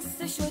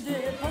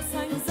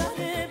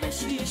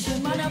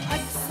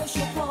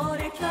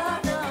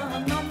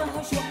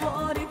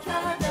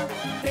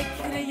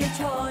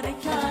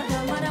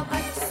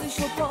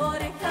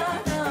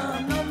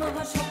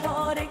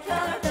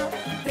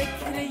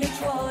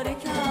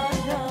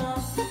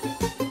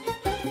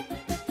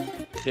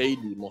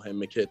 خیلی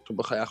مهمه که تو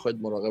بخوای از خودت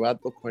مراقبت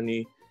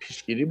بکنی،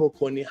 پیشگیری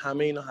بکنی،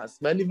 همه اینا هست،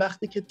 ولی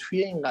وقتی که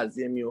توی این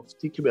قضیه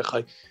میفتی که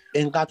بخوای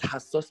اینقدر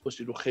حساس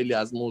باشی رو خیلی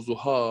از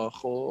موضوعها،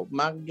 خب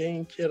مگه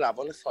این که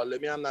روان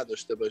سالمی هم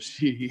نداشته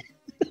باشی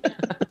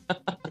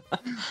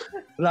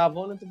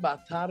روانتو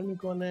بدتر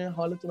میکنه،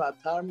 حالتو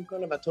بدتر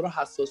میکنه و تو رو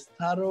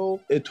حساستر و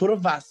تو رو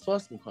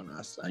وسواس میکنه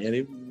اصلا،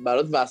 یعنی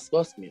برات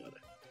وسواس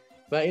میاره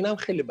و اینم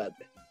خیلی بده.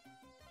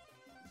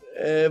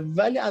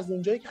 ولی از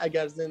اونجایی که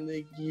اگر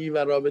زندگی و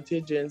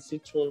رابطه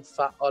جنسیتون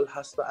فعال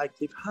هست و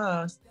اکتیو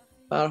هست،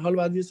 به هر حال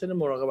باید یه سری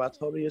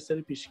مراقبت‌ها رو، یه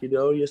سری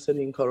پیشگیری‌ها رو، یه سری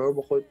این کارا رو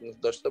با خودتون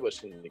داشته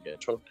باشین دیگه،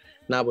 چون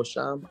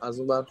نباشم از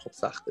اون ور خب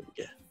سخته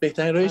دیگه.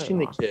 بهترین راهش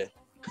اینه که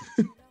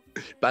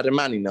برای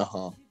من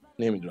اینها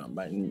نمیدونم،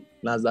 برای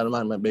نظر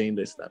من به این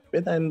رسیدم،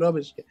 بهترین راه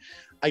بشه که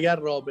اگر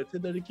رابطه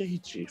داری که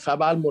هیچی،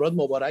 فبال مراد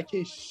مبارکه،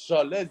 ان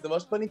شاءالله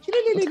ازدواج کنی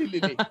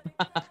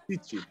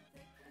هیچی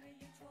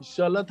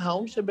انشالله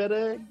تموم شه،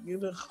 بره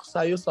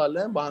سعی و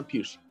سالم با هم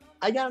پیر شه.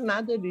 اگر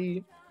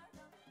نداری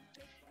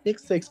یک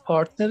سکس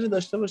پارتنر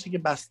داشته باشه که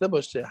بسته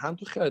باشه، هم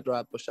تو خیالت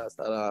راحت باشه از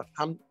طرف،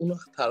 هم اون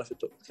طرف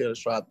تو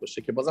خیالش راحت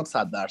باشه، که بازم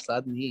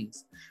 100%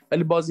 نیست،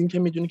 ولی باز این که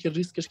میدونی که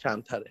ریسکش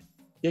کمتره.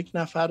 یک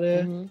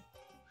نفره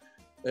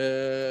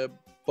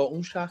با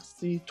اون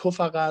شخصی، تو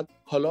فقط،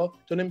 حالا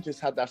تو نمیتونی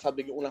 100%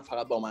 بگی اونم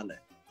فقط با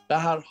منه، به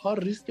هر حال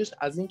ریسکش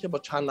از این که با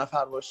چند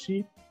نفر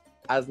باشی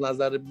از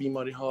نظر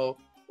بیماری ها و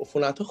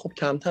عفونت ها خب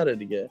کمتره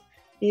دیگه.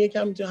 این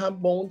یکم میتونی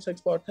هم با اون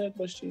سکس پارتنرت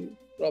باشی،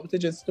 رابطه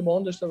جنسی تو با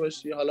اون داشته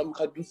باشی، حالا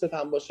میخواد دوستت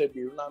هم باشه،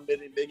 بیرون هم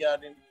برین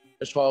بگردین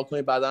اشغال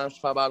کنی، بعداً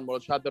خبر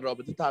مورد شاید به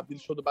رابطه تبدیل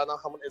شد و بعداً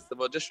همون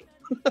ازدواج شد.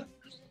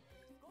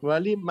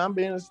 ولی من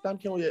به این رسیدم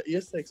که یه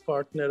سکس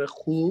پارتنر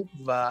خوب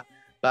و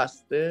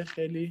بسته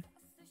خیلی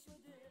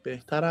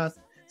بهتر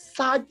است.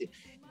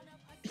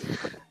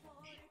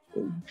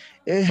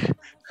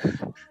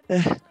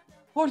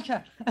 هول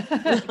کرد.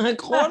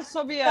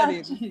 قرصو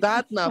بیارید.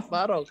 100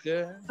 نفر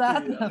آخه 100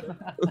 نفر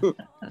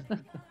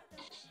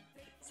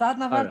 100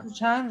 نفر تو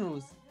چند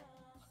روز؟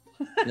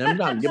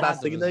 نمیدونم یه 100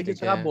 بستگی داره که روز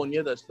چقدر دیگه.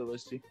 بنیه داشته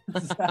باشی.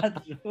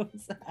 100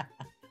 روز.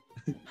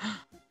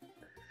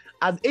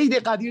 از عید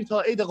قدیر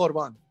تا عید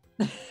قربان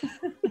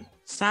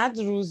 100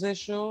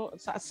 روزشو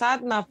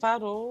 100 نفر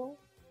رو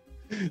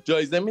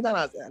جایزه میدن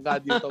از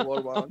قدیر تا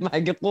قربان.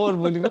 مگه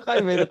قربونی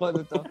میخوای بری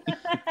خودتو؟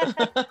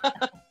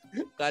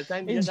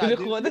 قشنگ اینجوری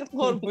خودت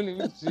قربونی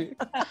میشی.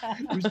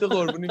 گوشت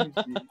قربونی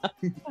میشی.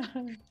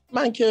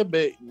 من که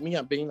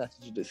میگم به این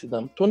نتیجه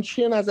رسیدم. تو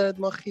چیه نظرت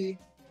ماخی؟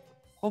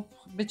 خب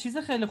به چیز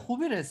خیلی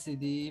خوبی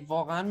رسیدی.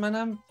 واقعا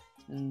منم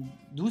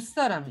دوست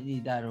دارم این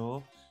ایده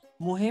رو.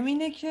 مهم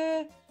اینه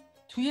که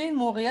توی این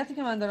موقعیتی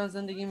که من دارم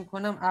زندگی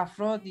میکنم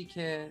افرادی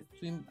که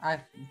توی این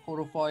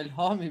پروفایل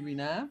ها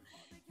میبینم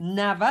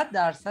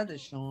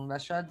 90% و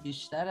شاید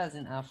بیشتر از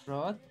این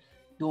افراد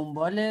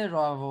دنبال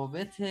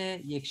روابط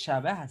یک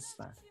شبه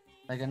هستن.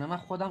 وگرنه من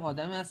خودم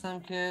آدمی هستم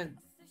که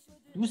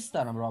دوست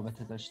دارم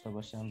رابطه داشته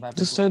باشم و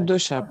دوست داری 2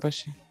 شب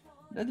باشی؟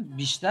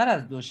 بیشتر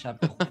از 2 شب،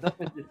 به خدا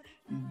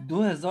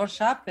 2000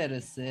 شب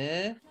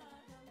برسه.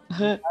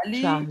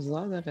 ولی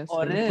شهرزاد قصه.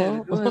 آره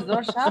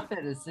 2000 شب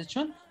برسه،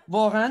 چون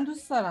واقعا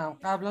دوست دارم.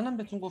 قبلا هم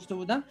بهتون گفته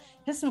بودم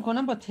حس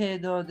میکنم با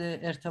تعداد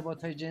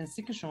ارتباطات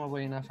جنسی که شما با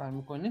این نفر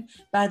میکنین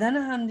بدن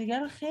همدیگر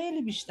رو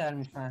خیلی بیشتر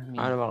میفهمین.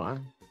 آره واقعا.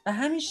 و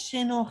همین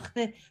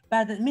شناخته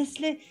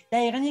مثل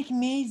دقیقا یک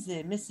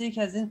میزه، مثل یک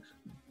از این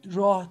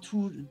راه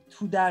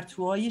تو در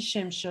توهای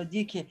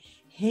شمشادیه که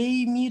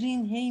هی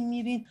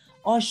میرین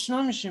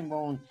آشنا میشین با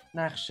اون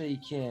نقشه‌ای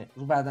که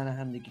رو بدن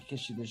همدیگه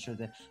کشیده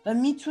شده و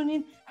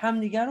میتونین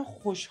همدیگه رو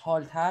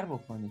خوشحال‌تر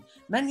بکنین.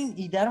 من این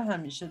ایده رو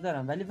همیشه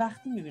دارم، ولی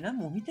وقتی میبینم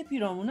محیط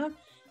پیرامونم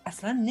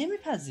اصلا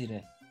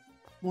نمیپذیره.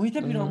 محیط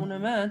پیرامون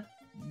من،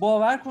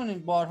 باور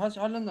کنین بارها،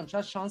 حالا نمیدونم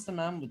شاید شانس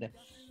من بوده،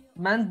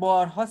 من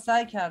بارها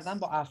سعی کردم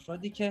با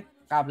افرادی که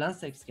قبلا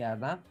سکس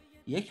کردم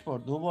 1 بار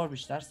 2 بار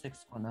بیشتر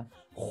سکس کنم.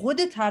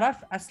 خود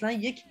طرف اصلا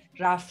یک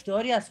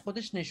رفتاری از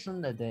خودش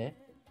نشون داده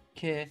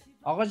که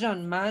آقا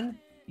جان من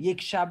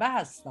یک شبه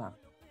هستم،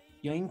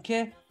 یا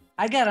اینکه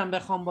اگرم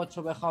بخوام با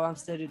تو بخوابم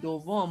سری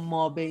دوم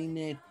ما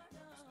بین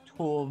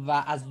تو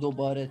و از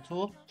دوباره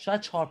تو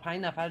شاید 4-5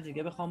 نفر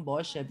دیگه بخوام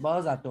باشه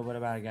باز از دوباره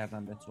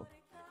برگردم به تو.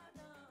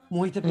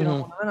 محیط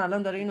پیرامون من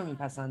الان داره اینو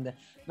میپسنده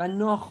و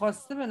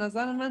ناخواسته به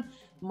نظر من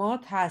ما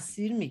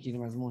تاثیر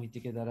میگیریم از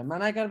محیطی که داره.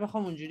 من اگر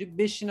بخوام اونجوری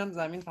بشینم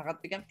زمین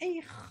فقط بگم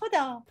ای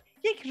خدا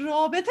یک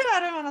رابطه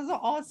برای من از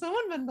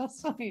آسمون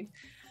بنداز پایین،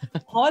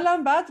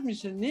 حالم بد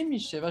میشه،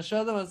 نمیشه و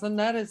شاید مثلا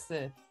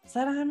نرسه.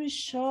 سر همین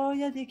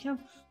شاید یکم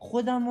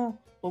خودمو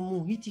با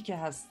محیطی که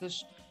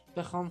هستش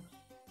بخوام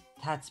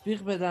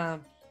تطبیق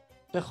بدم،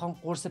 بخوام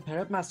قرص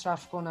پرپ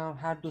مصرف کنم،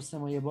 هر 2-3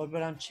 ماه یه بار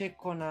برم چک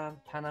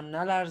کنم، تنم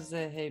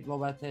نلرزه هی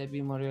بابت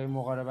بیماری‌های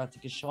مقاربتی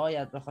که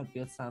شاید بخواد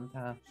بیاد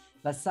سمتم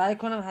و سعی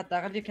کنم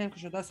حداقل یکم که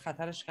شده از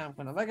خطرش کم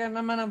کنم.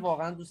 وگرنه منم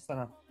واقعا دوست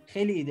دارم.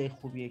 خیلی ایده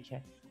خوبیه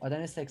که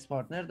آدم سکس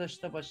پارتنر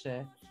داشته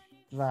باشه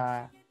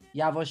و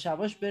یواش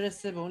یواش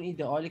برسه به اون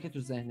ایدئالی که تو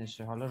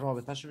ذهنشه، حالا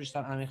رابطه‌شو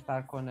بیشتر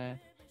عمیق‌تر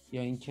کنه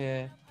یا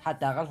اینکه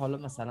حداقل حالا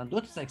مثلا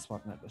 2 تا سکس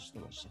پارتنر داشته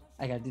باشه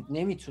اگر دید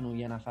نمیتونه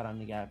یه نفرم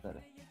نگه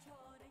داره.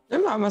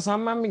 نمیدونم، مثلا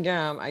من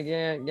میگم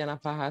اگه یه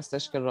نفر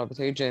هستش که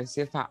رابطه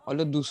جنسی فعال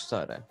رو دوست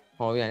داره،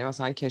 خب یعنی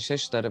مثلا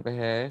کشش داره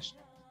بهش،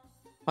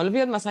 حالا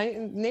بیاد مثلا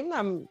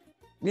نمیدونم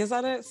یه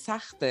ذره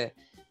سخته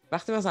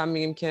وقتی مثلا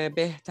میگیم که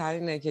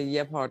بهترینه که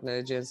یه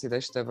پارتنر جنسی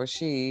داشته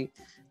باشی،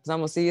 مثلا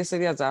واسه یه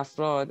سری از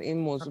افراد این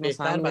موضوع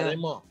بهتر مثلا برای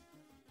ما،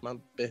 من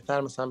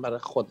بهتر مثلا برای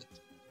خودت،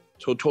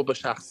 تو به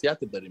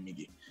شخصیت داری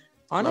میگی.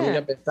 آره. من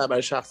میگم بهتر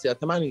برای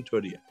شخصیت من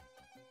اینطوریه.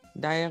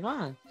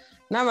 دقیقاً.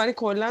 نه ولی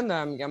کلا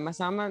دارم میگم،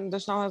 مثلا من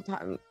داشتم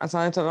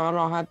اصلا اتفاقا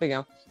راحت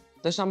بگم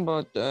داشتم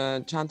با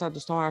چند تا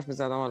دوستام حرف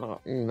میزدم حالا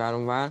اینور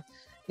اونور،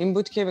 این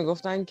بود که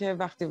میگفتن که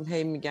وقتی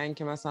هی میگن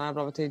که مثلا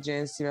رابطه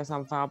جنسی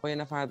مثلا فقط با یه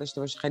نفر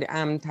داشته باشه خیلی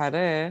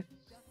امن‌تره،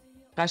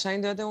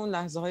 قشنگ داده اون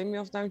لحظه هایی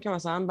میافتم که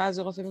مثلا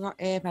بعضی وقت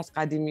میگم پس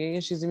قدیمیه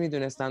یه چیزی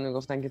میدونستن،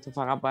 میگفتن که تو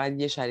فقط باید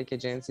یه شریک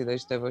جنسی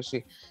داشته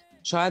باشی.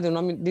 شاید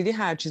اونا دیدی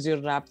هر چیزی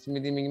رو ربط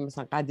میدی، میگی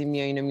مثلا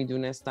قدیمی‌ها اینو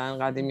میدونستن،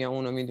 قدیمی‌ها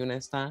اونو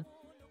میدونستن،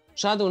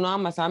 شاید اونا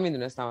هم مثلا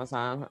میدونستن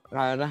مثلا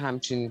قراره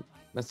همچین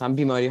مثلا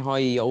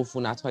بیماری‌هایی یا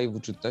عفونت‌هایی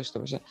وجود داشته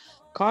باشه،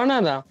 کار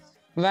ندارم.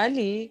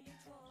 ولی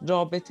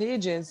رابطه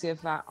جنسی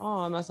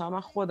فعال مثلا من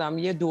خودم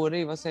یه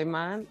دوره واسه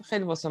من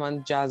خیلی واسه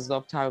من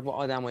جذاب تر با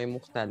آدمای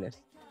مختلف،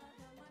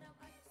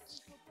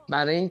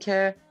 برای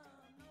اینکه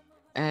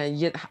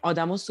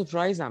آدما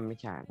سورپرایزم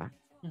میکردن،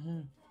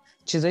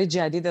 چیزای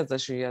جدید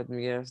ازشون یاد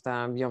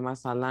میگرفتم، یا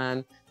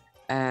مثلا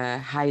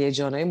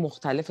هیجانای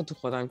مختلف تو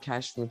خودم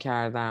کشف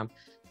میکردم،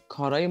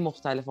 کارهای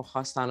مختلف و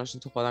خواستناشو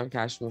تو خودم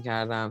کشف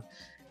میکردم،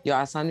 یا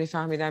اصلا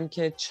میفهمیدم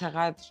که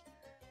چقدر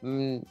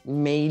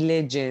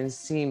میل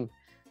جنسیم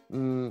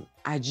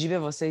عجیبه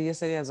واسه یه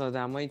سری از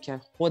آدمایی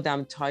که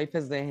خودم تایپ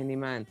ذهنی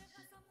من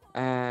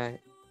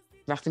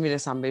وقتی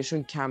میرسم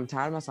بهشون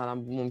کمتر مثلا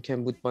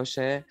ممکن بود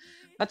باشه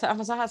و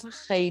مثلا اصلا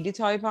خیلی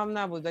تایپ هم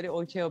نبود ولی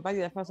اوکی، و بعد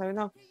یه دفعه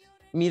مثلا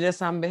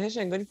میرسم بهش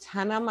انگاری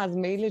تنم از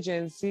میل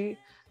جنسی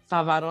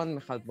فوران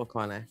میخواد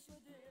بکنه.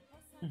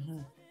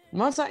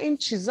 مثلا این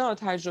چیزا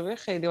تجربه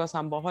خیلی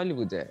واسم باحالی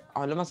بوده.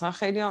 حالا مثلا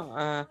خیلی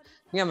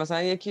میگم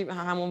مثلا یکی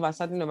همون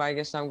وسط اینو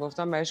برگشتم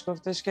گفتم بهش،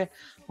 گفتش که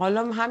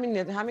حالا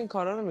همین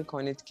کارا رو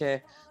میکنید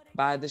که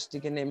بعدش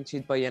دیگه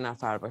نمیتونید با یه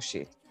نفر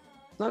باشید.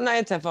 نه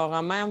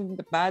اتفاقا من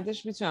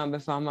بعدش میتونم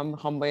بفهمم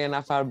میخوام با یه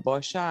نفر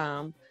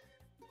باشم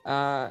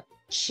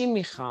چی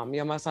میخوام،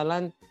 یا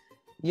مثلا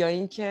یا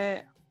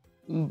اینکه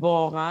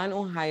واقعا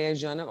اون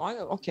هیجان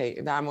اوکی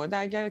در مورد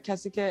اگر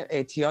کسی که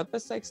اعتیاد به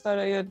سکس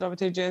داره یا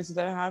رابطه جنسی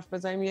داره حرف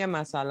بزنیم یه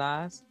مسئله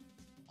است.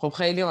 خب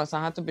خیلی مثلا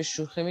حتی به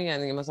شوخی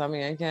میگن، مثلا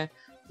میگن که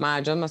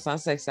مرجان مثلا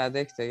سکس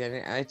ادکته، یعنی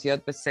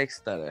اعتیاد به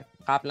سکس داره.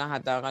 قبلا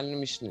حداقل اینو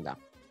میشنیدم،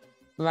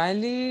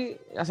 ولی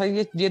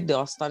اصلا یه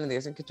داستان دیگه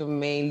است که تو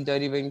میل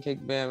داری به اینکه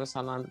به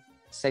مثلا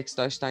سکس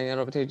داشتن یا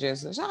رابطه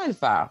جنسی داشتن، خیلی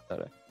فرق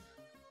داره.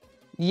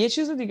 یه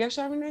چیز دیگه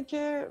هم اینه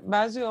که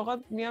بعضی اوقات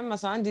میان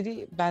مثلا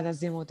دیدی بعد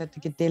از یه مدت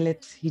دیگه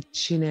دلت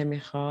هیچی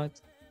نمیخواد،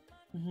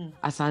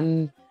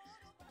 اصلا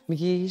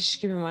میگی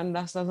هیچکی به من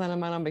دست نزنه،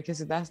 منم به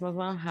کسی دست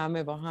نزنم،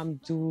 همه با هم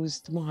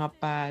دوست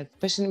محبت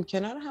بشینیم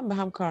کنار هم به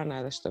هم کار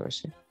نداشته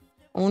باشیم.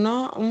 اون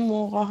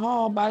موقع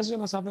ها بعضی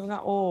مثلا میگن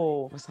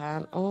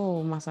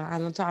مثلا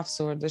الان تو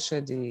افسرده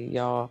شدی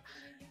یا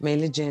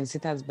میل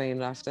جنسیت از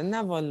بین رفته. نه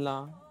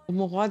والا اون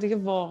موقع دیگه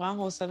واقعا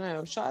حوصله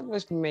ندارم. شاید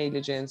باشه میل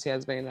جنسی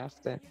از بین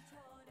رفته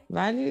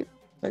ولی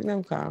فکر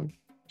نمی‌کنم.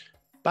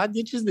 بعد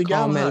یه چیز دیگه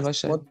هم هست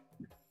باشه.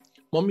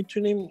 ما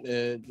میتونیم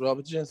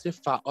رابطه جنسی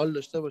فعال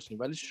داشته باشیم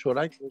ولی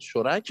شریک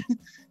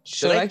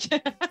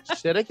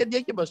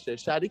یکی باشه،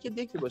 شریک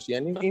یکی باشه.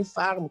 یعنی این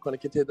فرق میکنه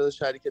که تعداد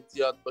شریکت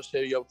زیاد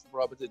باشه یا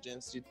رابطه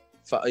جنسی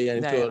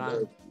یعنی تو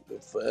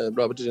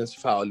رابطه جنسی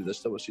فعالی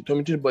داشته باشی. تو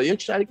میتونی با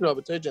یک شریک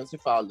رابطه جنسی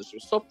فعال داشته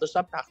باشی صبح تا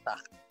شب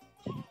تخت،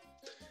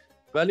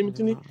 ولی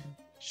میتونی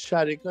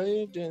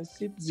شریکای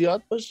جنسی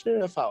زیاد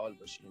باشه فعال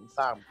باشه. این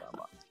فرق میکنه.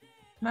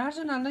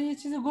 مرجان الان یه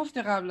چیزی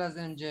گفتی قبل از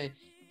MJ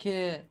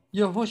که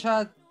یهو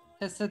شاید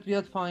حست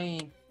بیاد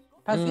پایین،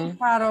 پس این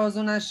فراز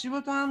و نشیب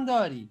تو هم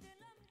داری.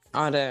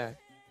 آره.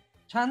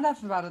 چند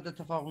دفعه برات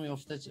اتفاق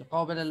میفته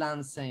قابل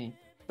لمسه این؟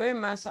 ببین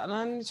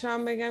مثلا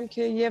میتونم بگم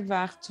که یه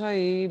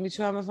وقتایی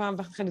میتونم بفهمم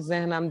وقتی خیلی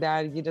ذهنم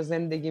درگیره،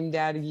 زندگیم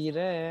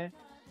درگیره،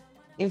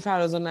 این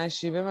فراز و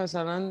نشیبه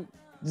مثلا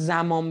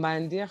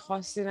زمانبندی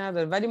خاصی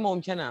نداره ولی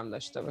ممکنه هم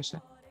داشته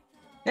باشه.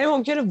 یعنی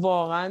ممکنه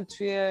واقعا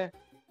توی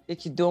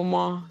 1-2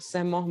 ماه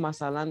 3 ماه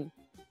مثلا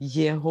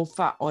یهو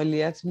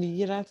فعالیت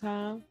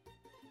میگیرتم،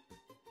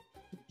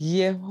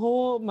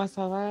 یهو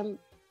مثلا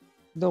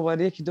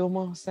دوباره 1-2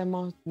 ماه 3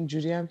 ماه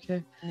اینجوری هم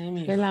که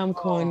ولم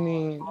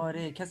کنی.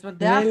 آره کسی با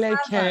دست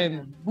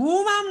نزن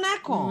بومم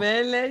نکن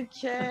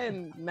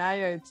ولکن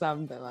نیایید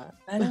سمت من.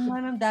 ولی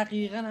منم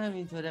دقیقاً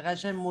همینطوره.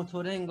 قشنگ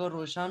موتوره انگار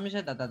روشن میشه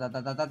یه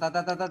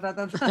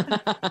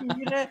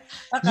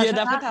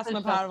دفعه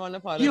تصمیم پروانه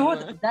پاره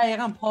میشه.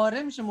 دقیقاً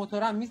پاره میشه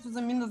موتورم،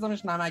 میسوزه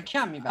میندازمش نمکی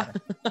هم میبره.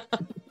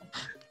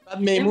 بعد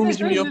میمون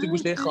میشه میفته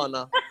گوشه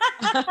خانه.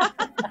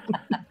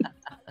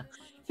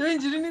 تو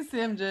اینجوری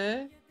نیستی MJ؟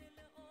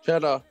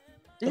 چرا؟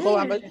 خب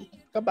اول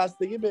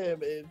بستگی به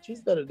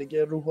چیز داره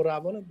دیگه، روح و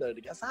روانت داره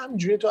دیگه. اصلا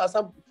همینجوری تو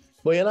اصلا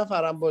با یه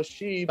نفرم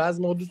باشی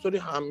بعضی موقع دوست داری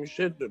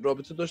همیشه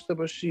رابطه داشته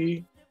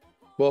باشی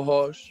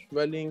باهاش،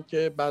 ولی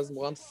اینکه بعضی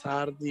موقع هم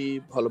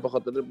سردی، حالا به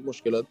خاطر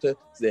مشکلات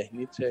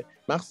ذهنیته،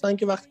 مخصوصا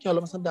که وقتی که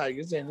حالا مثلا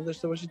درگیر ذهنی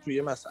داشته باشی توی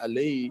یه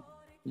مسئله‌ای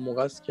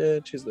موقع است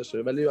که چیز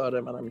داشته. ولی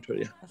آره منم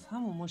اینطوریم. پس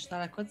همون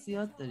مشترکات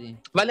زیاد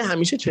داریم ولی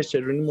همیشه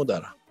چشرونیمو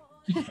دارم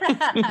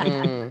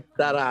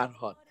در هر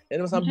حال.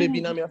 یعنی مثلا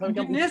ببینم یا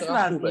میگم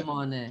چقدر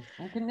خوبه،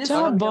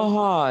 چقدر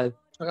باحال،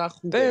 چقدر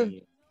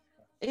خوبه.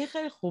 این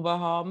خیلی خوبه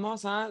ها.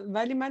 مثلا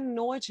ولی من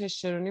نوع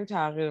چشرونیم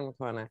تغییر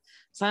میکنه.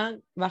 مثلا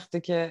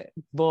وقتی که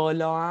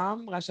بالا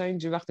هم قشنگ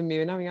اینجوری وقتی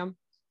میبینم میگم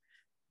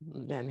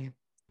یعنی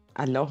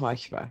الله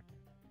اکبر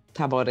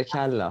تبارک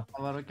الله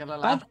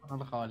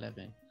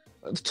خالقه.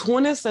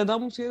 تون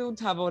صدامون توی اون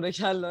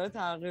تبارک الله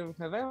تغییر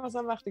میکنه. ولی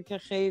مثلا وقتی که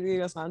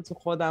خیلی مثلا تو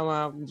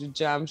خودم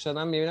جمع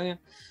شدم میبینم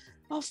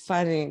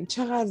آفرین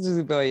چقدر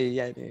زیبایی،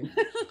 یعنی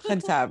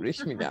خیلی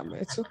تبریک میگم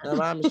بهتون.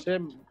 من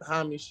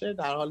همیشه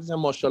در حال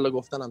ماشاءالله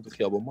گفتنم تو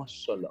خیابون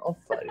ماشاءالله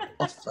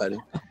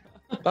آفرین.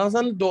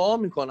 مثلا دعا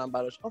میکنم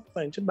براش،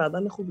 آفرین چه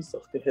بدن خوبی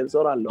ساختی،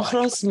 1000 الله.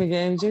 راست میگه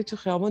اینجا تو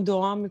خیابون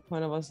دعا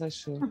میکنه واسه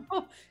شون.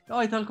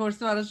 آیتال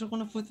کرسی براش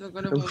خونه فوت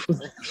میکنه.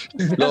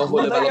 لا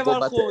حول ولا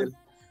قوت.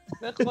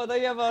 به خدا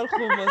یه بار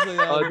خوب واسه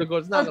یاد. آیت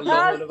کرسی نه لا حول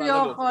حرف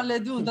یا ولا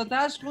خالدون تا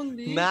تش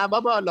خوندی؟ نه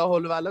بابا لا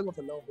حول ولا گفت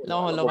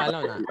لا حول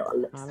ولا نه.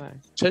 آره.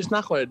 چش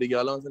نخوره دیگه.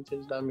 حالا مثلا چش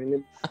در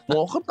می‌بینیم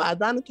موقع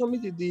بدن تو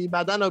می‌دیدی،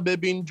 بدن رو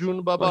ببین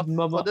جون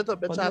بابا، خودتو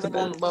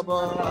بچسبون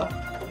بابا.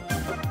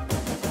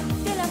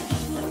 دلم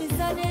شور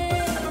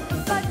میزنه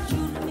بد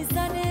جور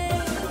میزنه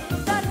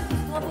در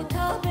تاب و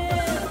تابه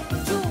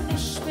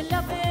جونش به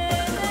لبه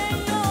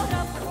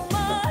یارم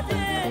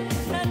اومده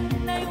نه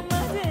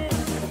نیومده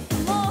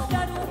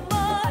مادر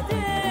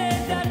اومده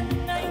در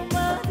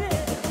نیومده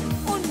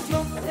اون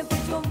جمعه به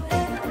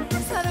جمعه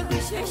سر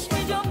گوشش به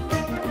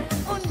جمعه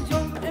اون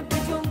جمعه به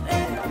جمعه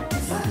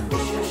سر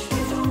گوشش به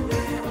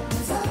جمعه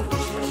سر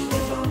گوشش به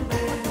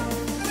جمعه.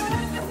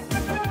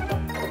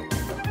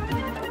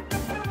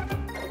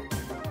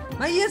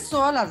 من یه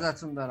سوال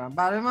ازتون دارم.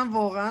 برای من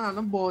واقعا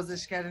الان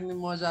بازش کردین این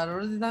ماجرا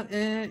رو دیدم،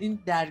 این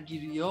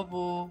درگیری‌ها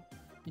و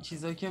این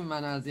چیزایی که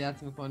من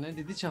اذیت میکنه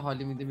دیدی چه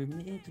حالی میده؟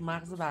 ببینی این تو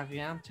مغز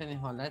بقیه هم چنین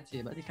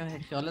حالتیه، بعد یکم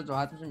خیالت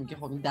راحت میشه، میگه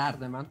خب این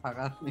درد من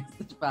فقط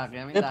نیست،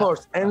 بقیه هم این درد.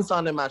 بپرس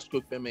انسان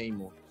مشکوک به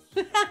میمون.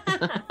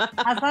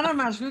 اصلا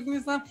مشکوک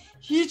نیستم،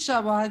 هیچ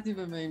شباهتی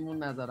به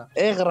میمون ندارم.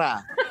 اقرا.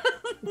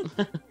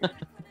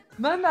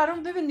 من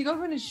برام ببین نگاه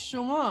کنید،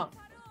 شما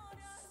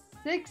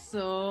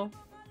سکسو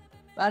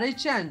برای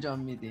چی انجام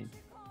میدین؟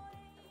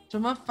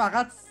 چون من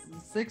فقط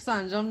سکس رو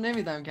انجام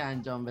نمیدم که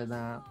انجام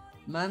بدم.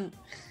 من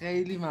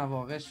خیلی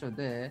مواقع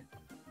شده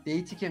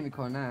دیتی که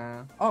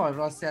میکنم،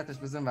 راستیتش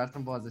بزنم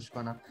براتون بازش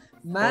کنم،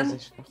 من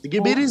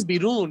دیگه بریز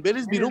بیرون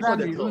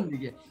خودتون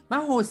دیگه. من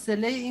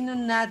حوصله اینو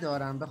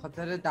ندارم به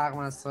خاطر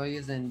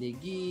دغمس‌های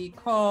زندگی،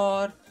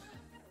 کار،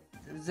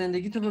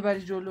 زندگی تو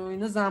ببری جلو،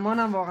 اینا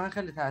زمانم واقعا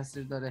خیلی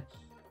تاثیر داره.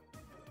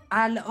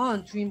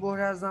 الان تو این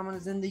بحران از زمان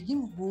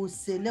زندگیم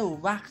حوصله و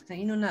وقت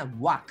اینو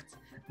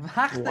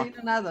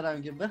اینو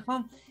ندارم که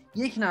بخوام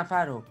یک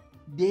نفر رو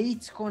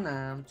دیت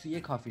کنم توی یه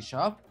کافی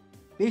شاپ،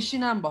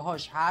 بشینم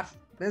باهاش حرف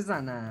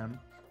بزنم.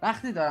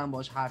 وقتی دارم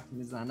باهاش حرف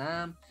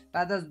میزنم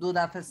بعد از 2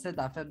 دفعه 3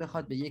 دفعه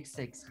بخواد به یک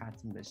سکس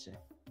ختم بشه.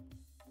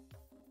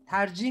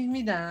 ترجیح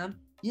میدم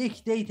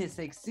یک دیت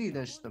سکسی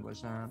داشته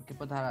باشم که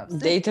با طرف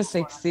دیت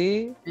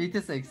سکسی؟ دیت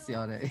سکسی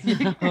آره.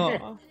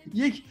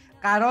 یک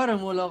قرار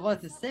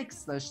ملاقات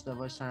سکس داشته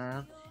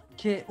باشم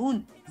که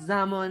اون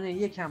زمانه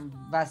یکم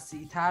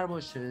وسیع‌تر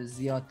باشه،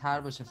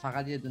 زیادتر باشه،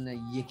 فقط یه دونه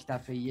یک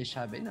دفعه یه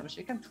شبه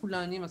نباشه، یکم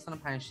طولانی مثلا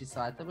 5-6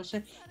 ساعته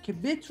باشه که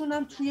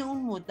بتونم توی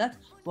اون مدت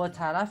با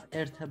طرف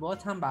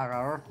ارتباط هم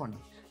برقرار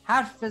کنم،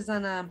 حرف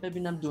بزنم،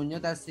 ببینم دنیا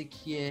دست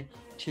کیه،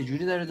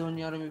 چجوری داره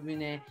دنیا رو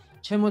میبینه،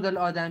 چه مدل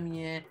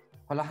آدمیه.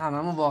 حالا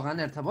هممون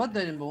واقعا ارتباط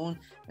داریم به اون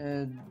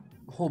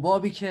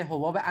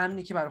حباب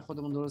امنی که برای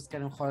خودمون درست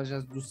کردیم خارج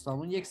از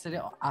دوستامون، یک سری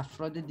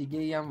افراد دیگه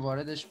ای هم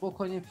واردش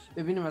بکنیم،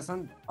 ببینیم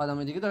مثلا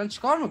آدم دیگه دارن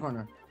چیکار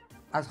میکنن،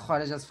 از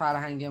خارج از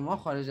فرهنگ ما،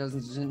 خارج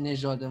از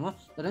نژاد ما،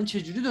 دارن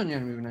چجوری دنیا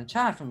رو میبینن، چه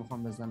حرفی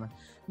میخوان بزنن.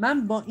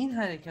 من با این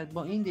حرکت،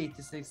 با این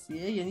دیت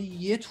سکسیه، یعنی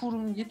یه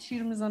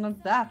تیر میزنم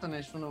 10 تا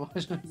نشونه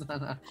باش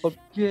میزنم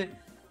که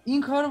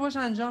این کارو باش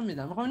انجام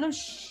میدم. میخوام اینم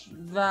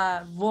و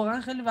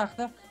واقعا خیلی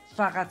وقتا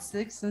فقط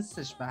سکس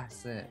نیستش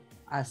بحث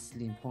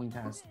اصلی، پوینت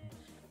اصلی.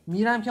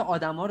 میرم که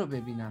آدما رو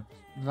ببینم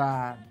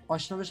و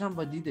آشنا بشم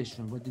با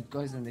دیدشون، با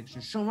دیدگاه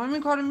زندگیشون. شما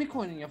این کارو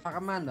میکنین یا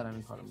فقط من دارم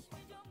این کارو میکنم؟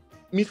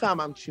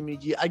 میفهمم چی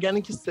میگی. اگر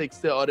اینکه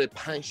سکسه آره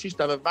 5-6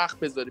 دفعه وقت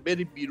بذاری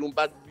بری بیرون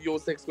بعد یو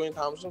سکس کنین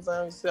تمام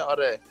شه،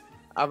 آره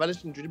اولش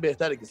اینجوری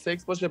بهتره که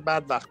سکس باشه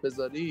بعد وقت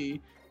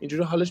بذاری،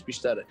 اینجوری حالش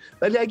بیشتره.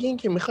 ولی اگه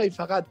اینکه میخوای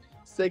فقط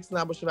سکس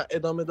نباشه و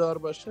ادامه دار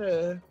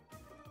باشه،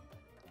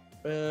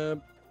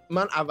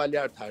 من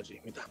اولیه رو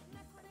ترجیح میدم.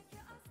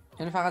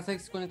 یعنی فقط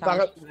سکس کنی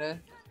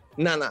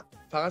نه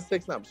فقط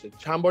سکس نباشه،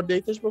 چند بار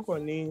دیتش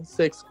بکنی،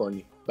 سکس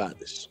کنی،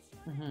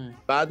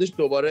 بعدش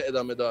دوباره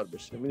ادامه دار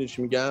بشه. میدونی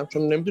چی میگم؟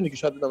 چون نمیدونی که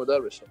شاید ادامه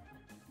دار بشه.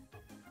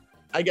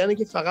 اگر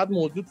اینکه فقط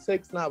موضوع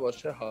سکس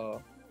نباشه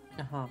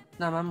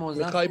نه من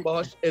موضوع میخوای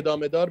باهاش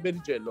ادامه دار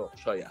بری جلو،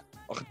 شاید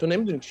آخه تو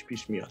نمیدونی چی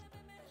پیش میاد.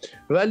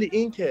 ولی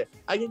اینکه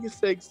اگه که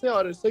سکسه،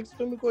 آره سکس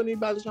تو میکنی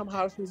بعدش هم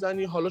حرف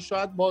میزنی، حالا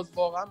شاید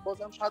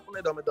بازم شاید اون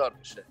ادامه دار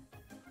بشه.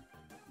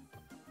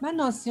 من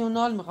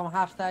ناسیونال میخوام،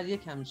 7 در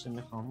 1 همیشه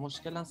میخوام.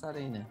 مشکلم سر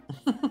اینه.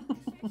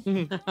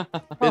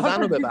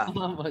 بزن و ببر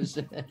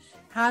باشه،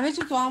 همه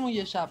چی تو همون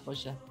یه شب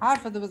باشه،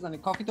 حرفتو بزنی،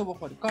 کافیتو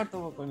بخوری،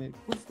 کارتو بکنی،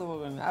 پوستو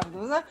بکنی، حرفتو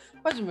بزن،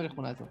 باشه بری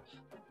خونتون.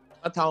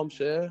 بعد تمام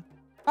شه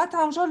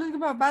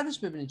دیگه بعدش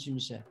ببینی چی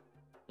میشه.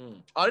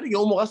 آره دیگه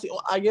اون موقع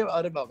اگه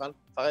آره واقعا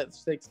فقط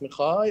سکس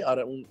میخوای،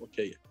 آره اون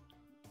اوکیه.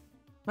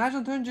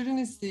 مرجان تو اینجوری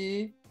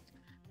نیستی؟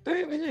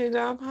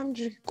 ببینیدم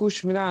همینجوری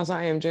گوش میدم، اصلا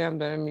ام جی هم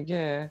داره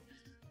میگه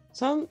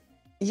مثلا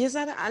یه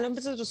ذره الان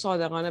بذار تو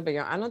صادقانه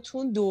بگم، الان تو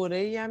اون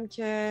دوره‌ای هم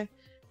که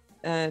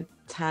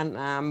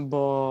تنم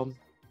با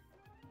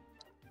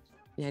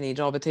یعنی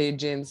رابطه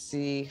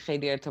جنسی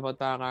خیلی ارتباط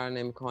برقرار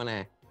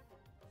نمیکنه.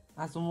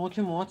 از اون موقع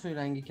که موهات روی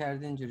رنگی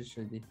کردی اینجوری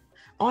شدی؟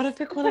 آره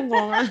فکر کنم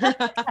واقعا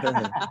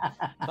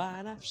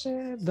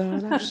بنفشه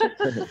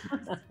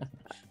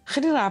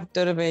خیلی ربط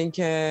داره به این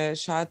که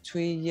شاید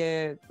توی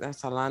یه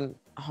مثلا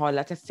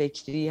حالت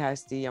فکری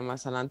هستی یا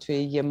مثلا توی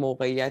یه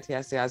موقعیتی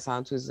هستی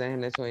اصلا تو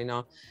ذهنت و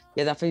اینا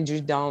یه دفعه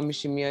اینجوری داون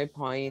میشی میای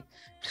پایین،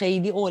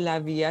 خیلی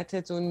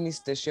اولویتتون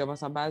نیستش، یا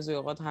مثلا بعضی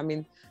اوقات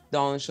همین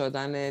داون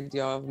شدن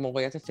یا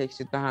موقعیت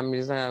فکریت به هم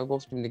میریزه.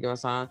 گفتیم دیگه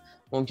مثلا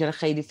ممکنه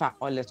خیلی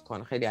فعالت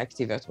کنه، خیلی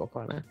اکتیوت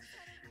بکنه.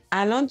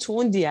 الان تو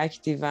اون دی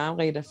اکتیوم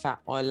غیر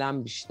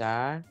فعالم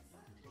بیشتر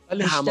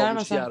ولی بیشتر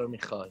هماغوشی مثلا- رو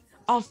میخوای.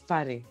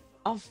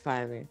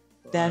 آفرین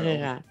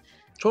دقیقاً.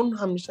 چون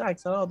همیشه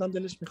اکثر آدم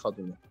دلش میخواد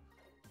اونه.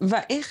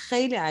 و این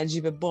خیلی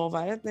عجیبه،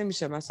 باورت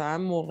نمیشه مثلا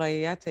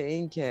موقعیت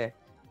این که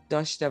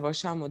داشته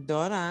باشم و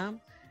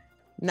دارم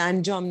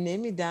انجام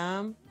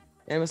نمیدم،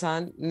 یعنی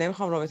مثلا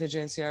نمیخوام رابطه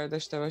جنسی رو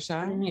داشته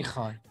باشم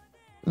میخوای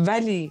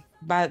ولی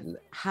بعد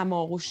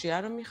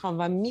هماغوشیه رو میخوام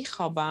و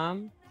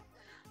میخوابم.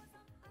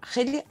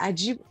 خیلی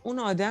عجیب اون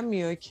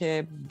آدمیه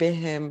که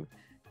بهم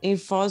این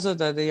فازو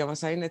داده یا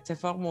مثلا این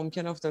اتفاق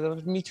ممکن افتاده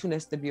باشه،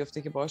 میتونسته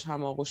بیفته که باهاش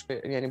هماغوش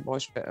یعنی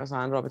باهاش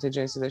مثلا رابطه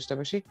جنسی داشته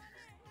باشی،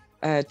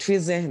 توی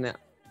ذهنم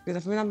یه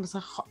دفعه میبینم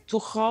مثلا تو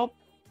خواب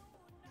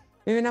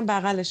میبینم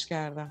بغلش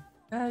کردم،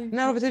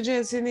 نه رابطه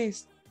جنسی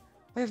نیست.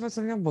 و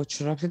مثلا میگم با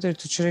چه رابطه داری،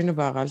 تو چرا اینو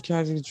بغل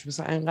کردی؟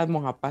 مثلا اینقدر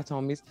محبت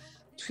آمیز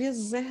توی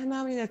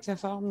ذهنم این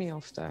اتفاق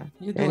میافته.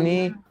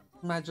 یعنی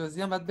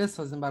مجازی هم باید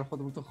بسازیم برای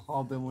خودمون تو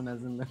خوابمون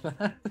از این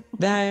بفر.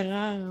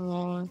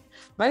 دقیقاً.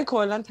 ولی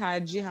کلا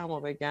ترجیح همو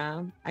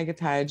بگم، اگه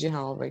ترجیح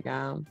همو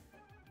بگم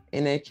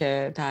اینه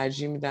که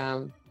ترجیح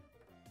میدم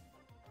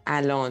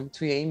الان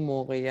توی این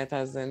موقعیت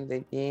از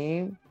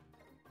زندگیم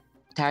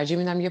ترجیح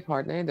میدم یه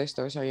پارتنری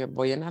داشته باشم یا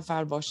با یه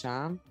نفر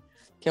باشم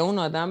که اون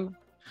آدم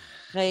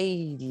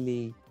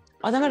خیلی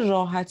آدم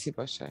راحتی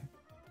باشه.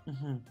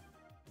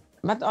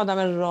 بعد آدم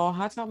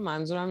راحت هم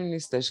منظورم این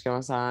نیستش که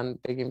مثلا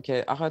بگیم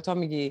که آخه تا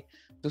میگی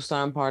دوست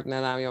دارم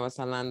پارتنرم یا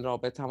مثلا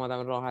رابطه‌م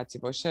آدم راحتی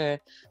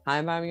باشه،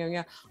 همه برمیگن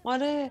میگن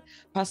آره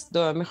پس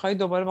میخوای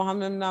دوباره با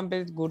هم نمیدونم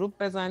برید گروپ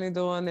بزنید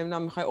و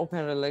نمیدونم میخوای اوپن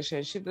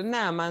ریلیشنشیپ.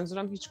 نه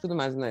منظورم هیچ کدوم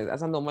از اینا نیست.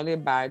 اصلا دنبال یه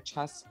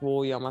برچسب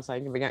و یا مثلا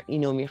اینکه بگم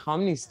اینو میخوام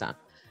نیستم.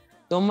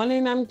 دنبال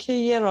اینم که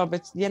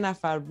یه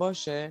نفر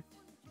باشه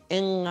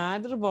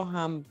انقدر با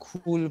هم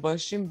کول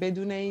باشیم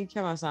بدون این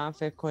که مثلا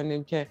فکر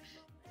کنیم که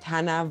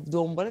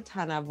دنبال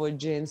تنوع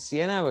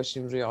جنسیه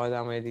نباشیم روی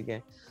آدمای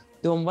دیگه،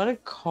 دنبال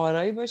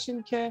کارایی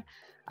باشیم که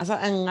اصلا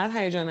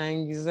انقدر هیجان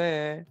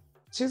انگیزه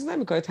چیز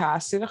نمیکنه،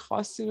 تأثیر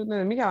خاصی رو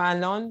نداره. میگم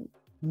الان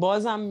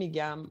بازم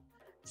میگم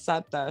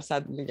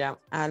 100% میگم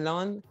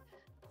الان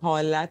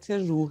حالت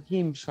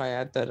روحیم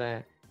شاید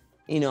داره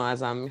اینو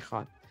ازم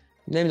میخواد.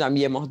 نمیدونم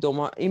یه ماه دو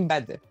ماه این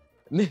بده،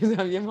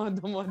 نمیدونم یه ماه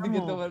دو ماه دیگه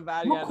دوباره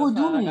برگرده. ما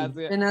کدومیم؟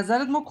 به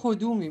نظرت ما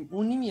کدومیم؟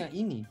 اونیم یا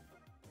اینیم؟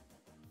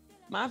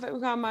 من فکر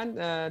میکنم من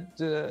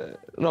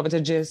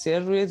رابطه جنسی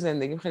روی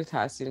زندگیم خیلی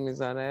تاثیر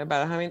میذاره.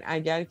 برای همین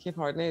اگر که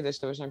پارتنری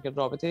داشته باشم که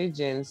رابطه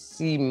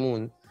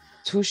جنسیمون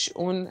توش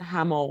اون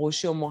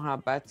هماغوشی و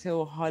محبت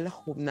و حال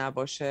خوب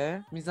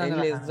نباشه،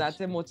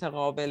 لذت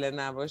متقابل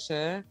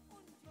نباشه،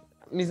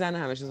 میزنه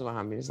همه چیز با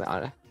هم میریزه.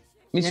 آره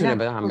میتونه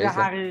به هم بریزه.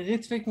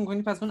 حقیقیت فکر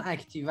میکنی پس اون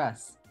اکتیو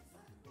است؟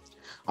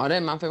 آره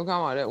من فکر میکنم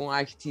آره اون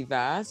اکتیو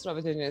است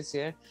رابطه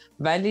جنسیه،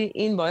 ولی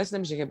این باعث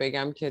نمیشه که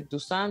بگم که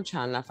دوست دارم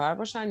چند نفر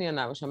باشن یا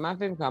نباشن. من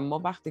فکر میکنم ما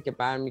وقتی که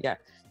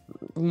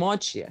ما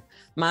چیه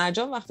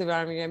مرجان وقتی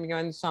برمیگه میگه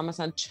من دوست دارم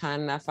مثلا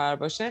چند نفر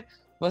باشه،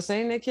 واسه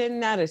اینه که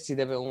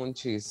نرسیده به اون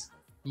چیز،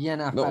 یه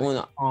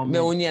نفر به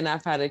اون یه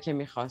نفره که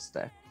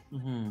میخواسته.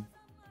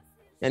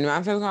 یعنی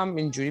من فکر میکنم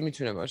اینجوری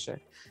میتونه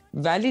باشه.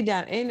 ولی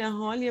در عین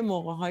حال یه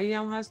موقع‌هایی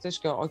هم هستش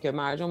که اوکی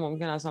مرجان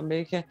ممکن اصلا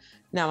بگه که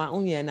نه من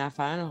اون یه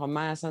نفره نمیخوام،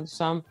 من اصلا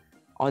دوستم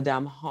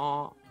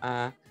آدم‌ها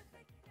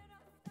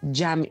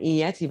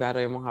جمعیتی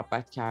برای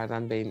محبت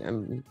کردن به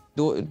این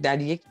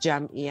در یک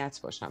جمعیت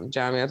باشم.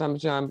 جمعیت هم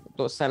میتونم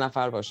 2-3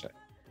 نفر باشه،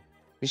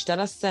 بیشتر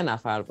از 3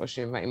 نفر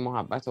باشیم و این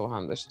محبت رو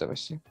هم داشته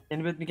باشیم.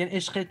 یعنی بهت میگن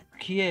عشقت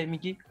کیه؟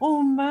 میگی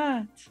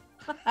اومد.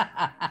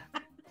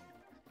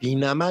 بی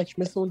نمک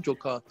مثل اون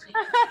جوکات.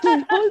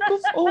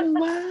 گفت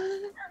اومد.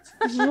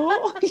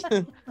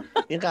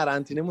 این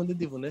قرنطینه مونده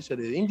دیوونه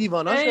شده. این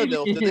دیوانا شده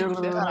افتاده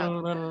میشه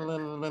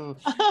قرنطینه.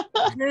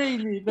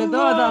 خیلی به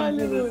دادم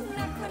میرسه.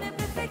 نکنه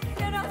به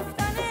فکر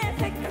رفتنه،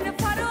 فکر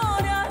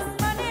فرار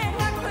از منه،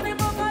 نکنه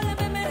با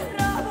قلب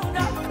مهربون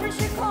رفت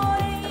بشه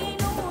کار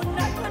اینون،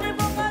 نکنه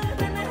با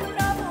قلب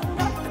مهربون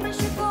رفت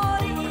بشه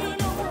کار اینون.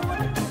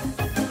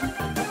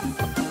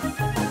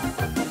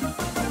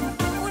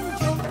 اون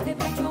جمله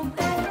به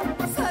جمله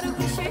سر و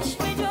گوشش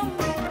به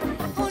جمله،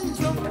 اون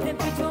جمله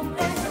به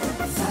جمله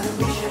سر و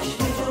گوشش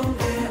به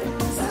جمله،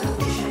 سر و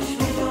گوشش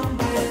به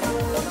جمله.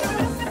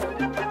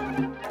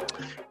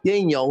 یه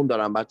این یا اون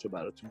دارم بچه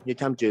براتون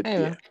یکم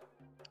جدیه.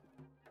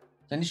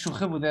 یعنی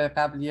شوخه بوده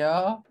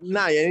قبلیا؟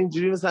 نه یعنی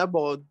اینجوری مثلا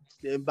با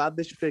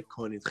بعدش فکر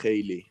کنید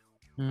خیلی.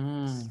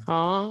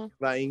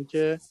 و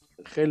اینکه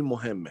خیلی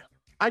مهمه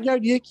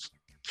اگر یک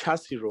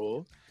کسی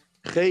رو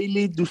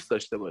خیلی دوست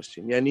داشته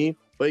باشین، یعنی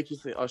با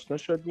یکی آشنا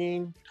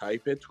شدین،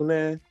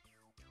 تایپتونه،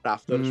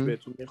 رفتارش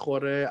بهتون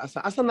میخوره،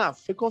 اصلا نه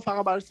فکر کن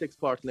فقط برای سکس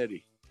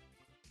پارتنری،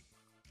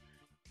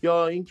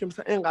 یا اینکه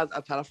مثلا اینقدر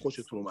از طرف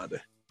خوشتون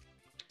اومده،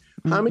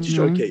 همه چیش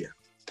اوکیه،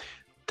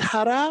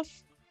 طرف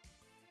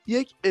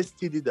یک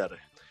استیدی داره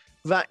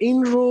و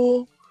این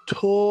رو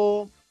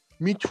تو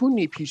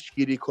میتونی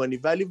پیشگیری کنی،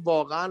 ولی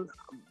واقعا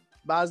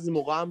بعضی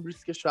موقع هم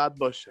ریسک شاید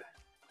باشه.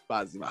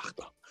 بعضی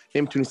وقتا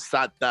نمیتونی 100%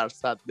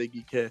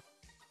 بگی که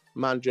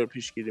من جور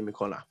پیشگیری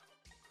میکنم.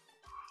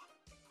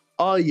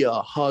 آیا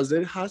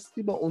حاضر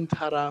هستی با اون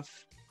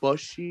طرف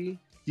باشی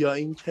یا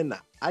اینکه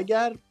نه؟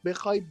 اگر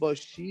بخوای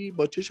باشی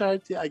با چه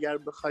شرطی؟ اگر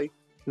بخوای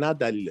نه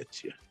دلیلت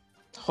چیه؟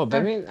 خب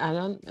ببین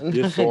الان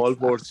یه سوال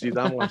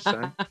پرسیدم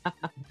قشنگ.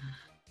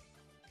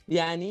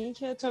 یعنی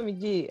که تو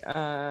میگی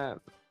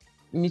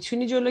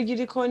میتونی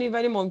جلوگیری کنی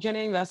ولی ممکنه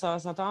این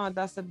وسواسات ها هم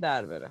دستت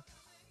در بره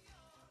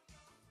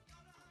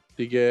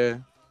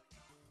دیگه.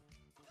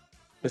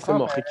 مثل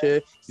موقعی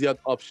که زیاد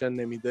آپشن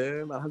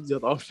نمیده، من هم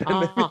زیاد آپشن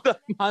نمیدم.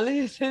 حالا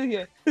یه چه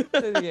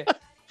دیگه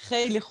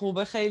خیلی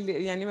خوبه،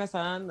 خیلی یعنی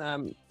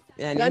مثلا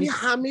یعنی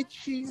همه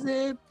چیز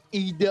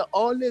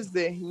ایدئال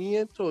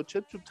ذهنی تو،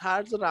 چه تو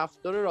طرز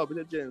رفتار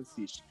رابطه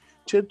جنسیش،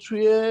 چه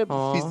توی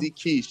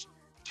فیزیکیش،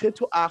 چه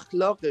تو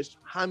اخلاقش،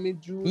 همه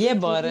جوره یه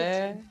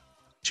باره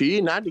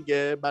چی؟ نه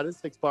دیگه، برای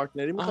سکس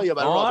پارتنری میخوای یا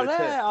برای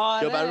رابطه؟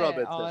 یا برای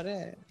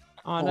رابطه؟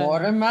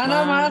 آره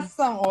منم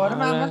هستم. آره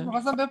من همش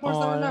می‌خواستم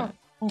بپرسم ببینم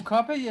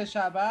هوکاپ یه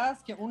شب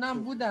است که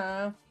اونم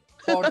بودم،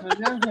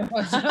 پارتنری هم که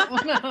باشه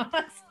اونم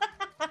هست.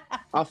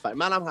 آفرین،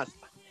 منم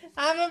هستم.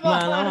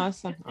 منم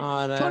هستم.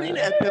 آره چون این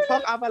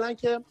اتفاق اولا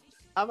که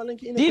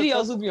این دیر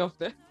یا زود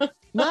میفته.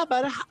 نه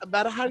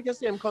برای هر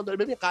کسی امکان داره.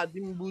 ببین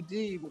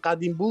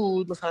قدیم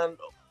بود مثلا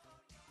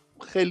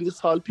خیلی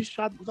سال پیش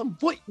شاید بودم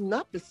وای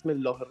نه بسم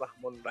الله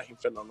الرحمن الرحیم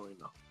فلان و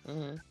اینا.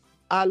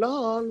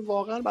 الان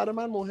واقعا برای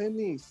من مهم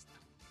نیست.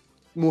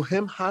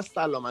 مهم هست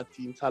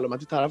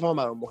سلامتی طرف هم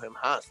برای مهم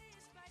هست.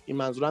 این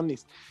منظورم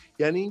نیست.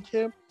 یعنی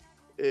اینکه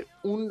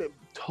اون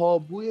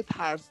تابوی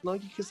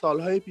ترسناکی که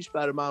سالهای پیش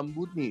برای من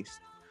بود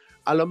نیست.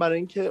 الان برای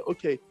اینکه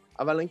اوکی،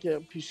 اولا که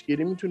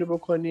پیشگیری میتونه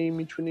بکنی،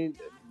 میتونی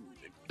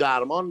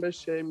درمان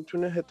بشه،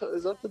 میتونه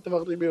هزار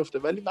اتفاقی بیفته،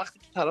 ولی وقتی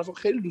که طرفو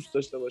خیلی دوست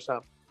داشته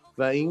باشم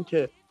و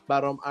اینکه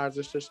برام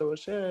ارزش داشته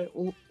باشه،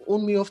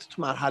 اون میفته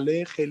تو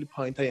مرحله خیلی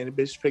پایین‌تر. یعنی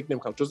بهش فکر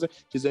نمی‌کنم، جز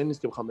چیزایی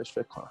نیست که بخوام بهش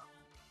فکر کنم.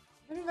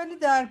 ولی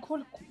در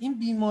کل این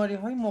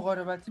بیماری‌های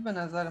مقاربتی به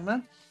نظر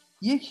من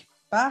یک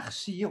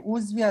بخشی، یه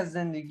عضوی از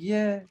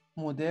زندگی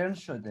مدرن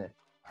شده.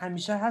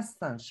 همیشه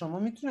هستن. شما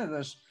میتونه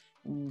داشت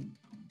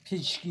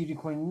پیشگیری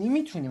کنی،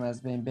 نمیتونیم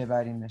از بین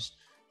ببریمش.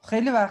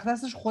 خیلی وقت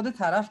هستش خود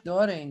طرف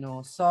داره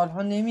اینو،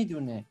 سالها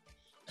نمیدونه.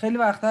 خیلی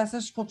وقت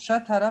هستش خب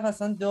شاید طرف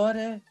اصلا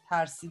داره،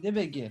 ترسیده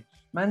بگه.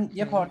 من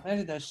یه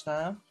پارتنری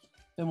داشتم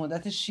به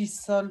مدت 6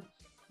 سال،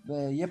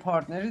 یه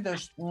پارتنری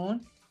داشت،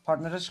 اون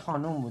پارتنرش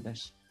خانوم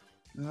بودش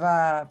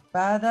و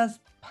بعد از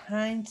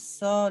 5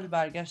 سال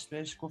برگشت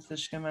بهش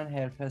گفتش که من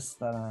هرپس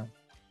دارم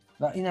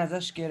و این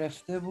ازش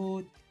گرفته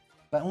بود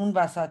و اون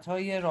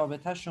وسط‌های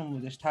رابطه‌شون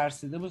بودش،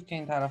 ترسیده بود که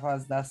این طرف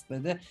از دست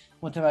بده،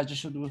 متوجه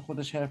شده بود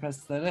خودش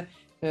هرپس داره،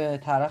 به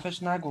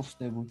طرفش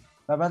نگفته بود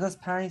و بعد از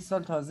 5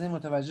 سال تازه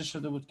متوجه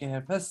شده بود که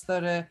هرپس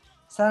داره.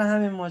 سر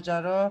همین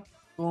ماجرا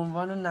به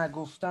عنوان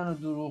نگفتن و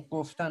دروغ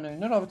گفتن و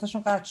اینا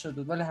رابطه‌شون قطع شد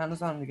بود، ولی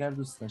هنوز همدیگر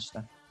دوست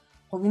داشتن.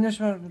 خب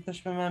اینش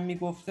به من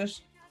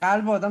میگفتش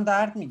قلب آدم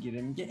درد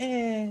میگیره،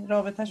 میگه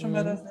رابطه‌شون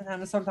بعد از این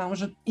همه سال تموم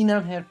شد،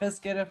 اینم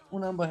هرپس گرفت،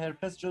 اونم با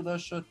هرپس جدا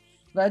شد،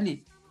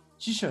 ولی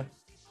چی شد؟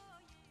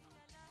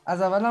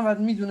 از اولم بعد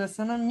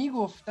میدونستنم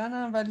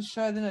میگفتنم، ولی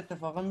شاید این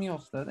اتفاقا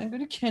میافتاد.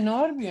 انگاری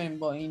کنار بیایم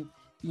با این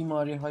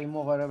بیماری‌های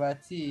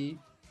مقاربتی،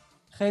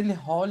 خیلی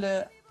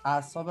حال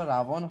اعصاب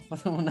روان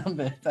خودمونم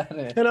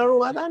بهتره. کنار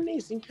اومدن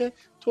نیست، اینکه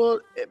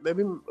تو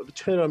ببین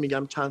چرا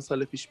میگم چند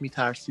سال پیش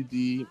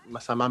میترسیدی،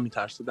 مثلا من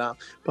میترسیدم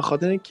به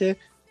خاطر اینکه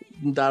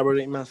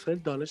درباره این مسائل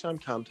دانشم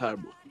کمتر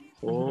بود.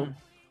 خب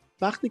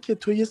وقتی که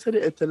تو یه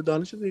سری اطلاع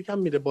دانش دیگه کم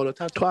میره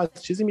بالاتر، تو از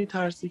چیزی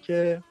میترسی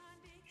که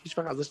هیچ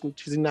وقت ازش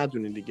چیزی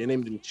ندونی دیگه،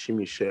 نمیدونی چی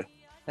میشه.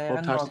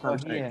 خب ترس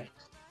همشه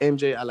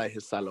MJ علیه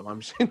السلام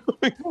همیشه.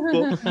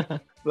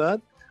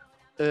 بعد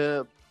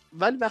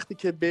ولی وقتی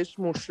که بهش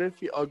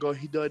مشرفی،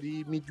 آگاهی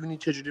داری، میدونی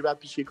چجوری باید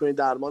پیشگیری کنی،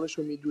 درمانش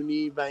رو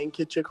میدونی و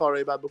اینکه چه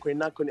کارهایی باید بکنی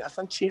نکنی،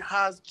 اصلا چی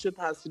هست، چه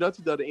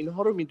تاثیراتی داره،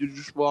 اینها رو میدونی،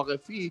 روش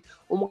واقفی،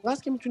 اون موقع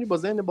است که میتونی با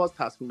ذهن باز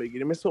تصمیم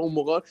بگیری. مثل اون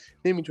موقع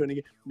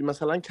نمیتونی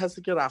مثلا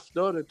کسی که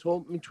رفتار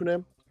تو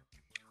میتونه،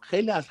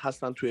 خیلی از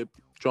هستن توی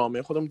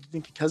جامعه خودمون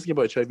دیدین که کسی که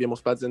با HIV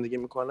مثبت زندگی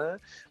میکنه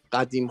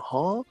قدیم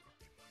ها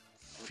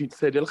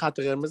سریال خط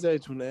قرمز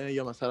ایتونه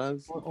یا مثلا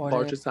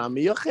پارچه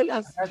سمی یا خیلی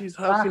از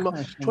چیزها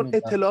فیلم‌ها، چون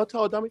اطلاعات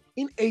آدم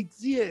این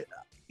ایدزیه،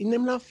 این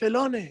نمیدونم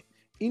فلانه،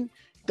 این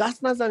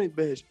دست نزنید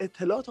بهش،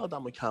 اطلاعات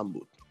آدمو کم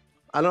بود.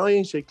 الان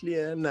این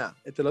شکلیه؟ نه،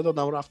 اطلاعات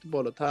آدم رفته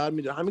بالاتر.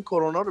 میدونی همین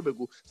کرونا رو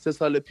بگو 3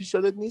 سال پیش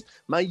یادت نیست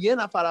من یه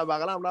نفر از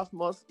بغلم رفت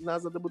ماسک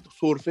نزده بود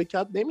سرفه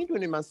کرد،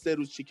 نمیدونی من 3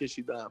 روز چی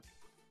کشیدم.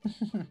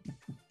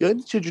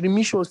 یعنی چجوری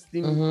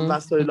میشستیم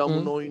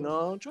وسایلامون و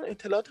اینا، چون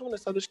اطلاعاتمون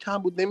نسبتش کم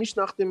بود،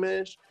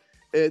 نمیشناختیمش،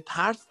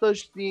 ترس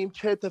داشتیم،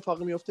 چه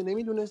اتفاقی میفته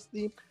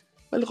نمیدونستیم.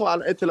 ولی خب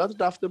الان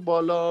اطلاعات رفته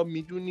بالا،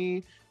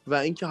 میدونی، و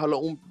اینکه حالا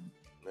اون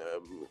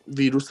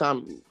ویروس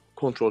هم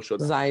کنترل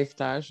شده،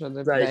 ضعیف‌تر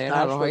شده، ضعیف‌تر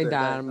دقیقاً راههای شده،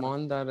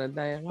 درمان داره.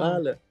 دقیقاً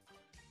بله.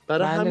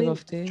 برای بله همین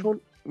گفتی؟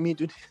 چون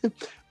میدونی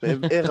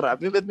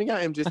اقربی بهت میگم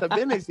ام جی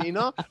بنویسی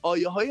اینا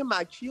آیه های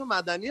مکی و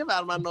مدنیه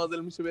بر من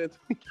نازل میشه بهت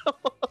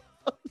میگم.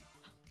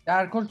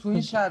 در کل تو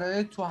این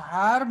شرایط تو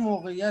هر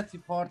موقعیتی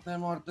پارتنر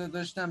مارتنر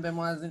داشتن به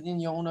ما از این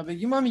یا اونا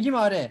بگیم ما میگیم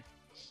آره.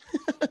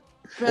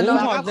 اون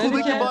فقط پارتنری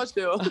خوبه که که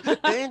باشه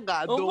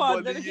اینقدر اون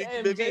دنبال پارتنری که یک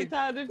ام جی ببین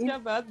تعریف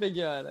کرد بعد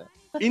بگی آره.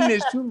 این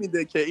نشون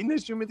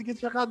میده که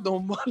چقدر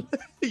دنبال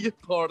یه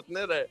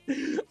پارتنره،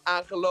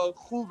 اخلاق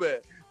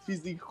خوبه،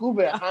 فیزیک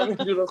خوبه، همه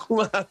جور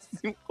خوب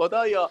هستیم.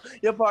 خدایا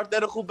یه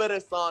پارتنر خوب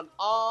برسان.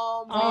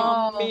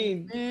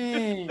 آمین.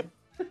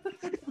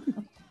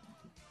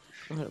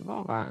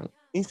 واقعا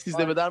این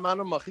 13 به در من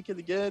و ماخی که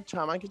دیگه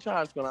چمن که چه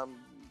عرض کنم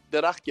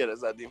درخت گره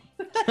زدیم.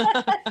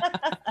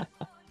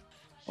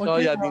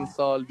 شاید این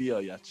سال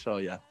بیاید،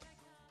 شاید.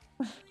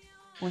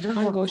 اونجا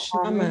من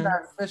گوشتمه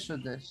دسته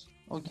شدش.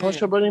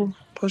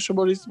 پاشو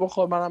بریس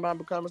بخور، منم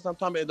بکنم مثلا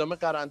تو هم ادامه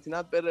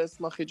قرنطینت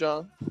برس ماخی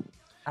جان.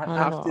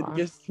 هفته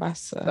دیگه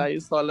سعی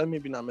سالم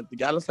میبینم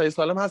دیگه. الان سعی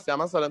سالم هستی؟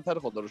 من سالم‌تر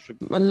خدا رو شکر.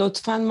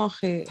 لطفاً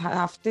ماخی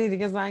هفته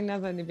دیگه زنگ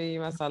نزنی بگی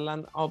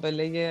مثلا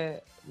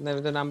آبله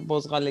نمیدونم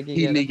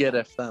بزغالگی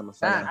گرفتم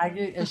مثلا. نه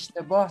اگه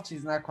اشتباه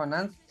چیز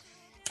نکنن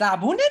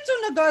زبونتون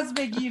رو گاز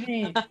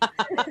بگیرین.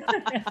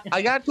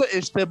 اگر تو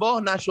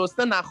اشتباه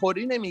نشسته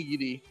نخوری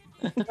نمیگیری.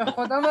 به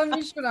خدا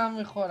من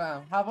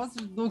میخورم.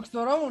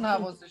 دکترامون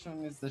حواسشون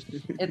نیستش.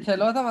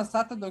 اطلاعاتم از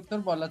سطح دکتر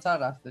بالاتر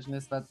رفتش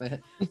نسبت به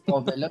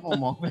قابله و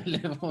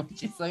مابله و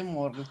چیزای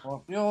مرغ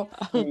پاپی و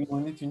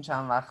میمونی تو این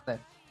چند وقته.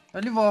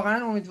 ولی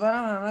واقعا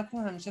امیدوارم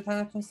همتون همیشه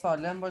تنتون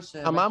سالم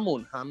باشه.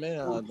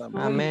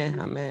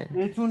 همه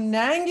بهتون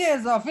ننگ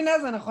اضافی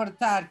نزنه خورد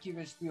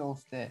ترکیبش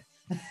بیفته.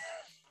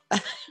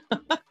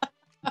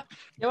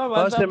 یه بار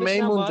باشه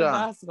میمون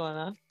جان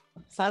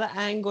سر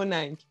انگ و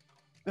ننگ.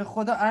 به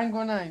خدا انگ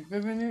و ننگ.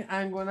 ببینیم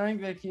انگ و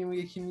ننگ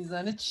یکی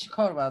میزنه چی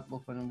کار باید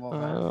بکنیم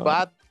واقعا؟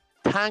 باید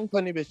تنگ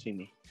کنی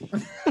بشینی.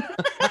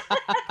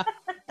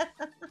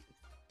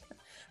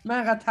 من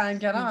انقدر تنگ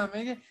کردم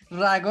همه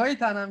رگای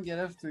تنم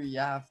گرفت توی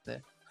یه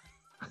هفته.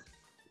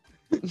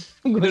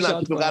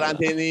 میدونم تو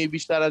قرنطینه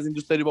بیشتر از این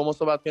دوست داری با ما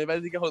صحبت کنی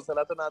ولی دیگه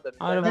حوصله‌تو نداری.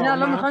 آره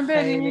الان میخوایم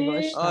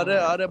بریم.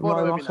 آره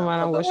برو ببینم.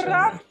 منم گوش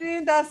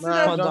رفتین دستی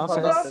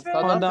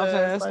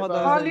خداحافظ.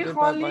 خالی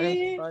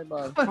بای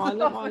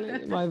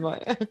بای.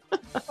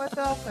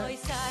 خداحافظ.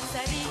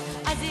 سرسری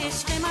از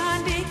عشق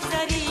من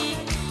بگذری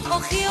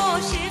آخی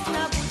عاشق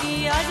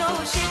نبودی از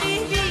عاشقی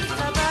بی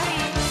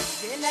خبری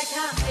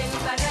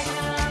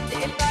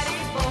دل بری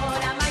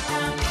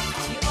بارمکم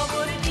چی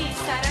آوردی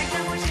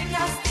سرکم و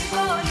شکستی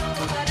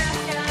بالو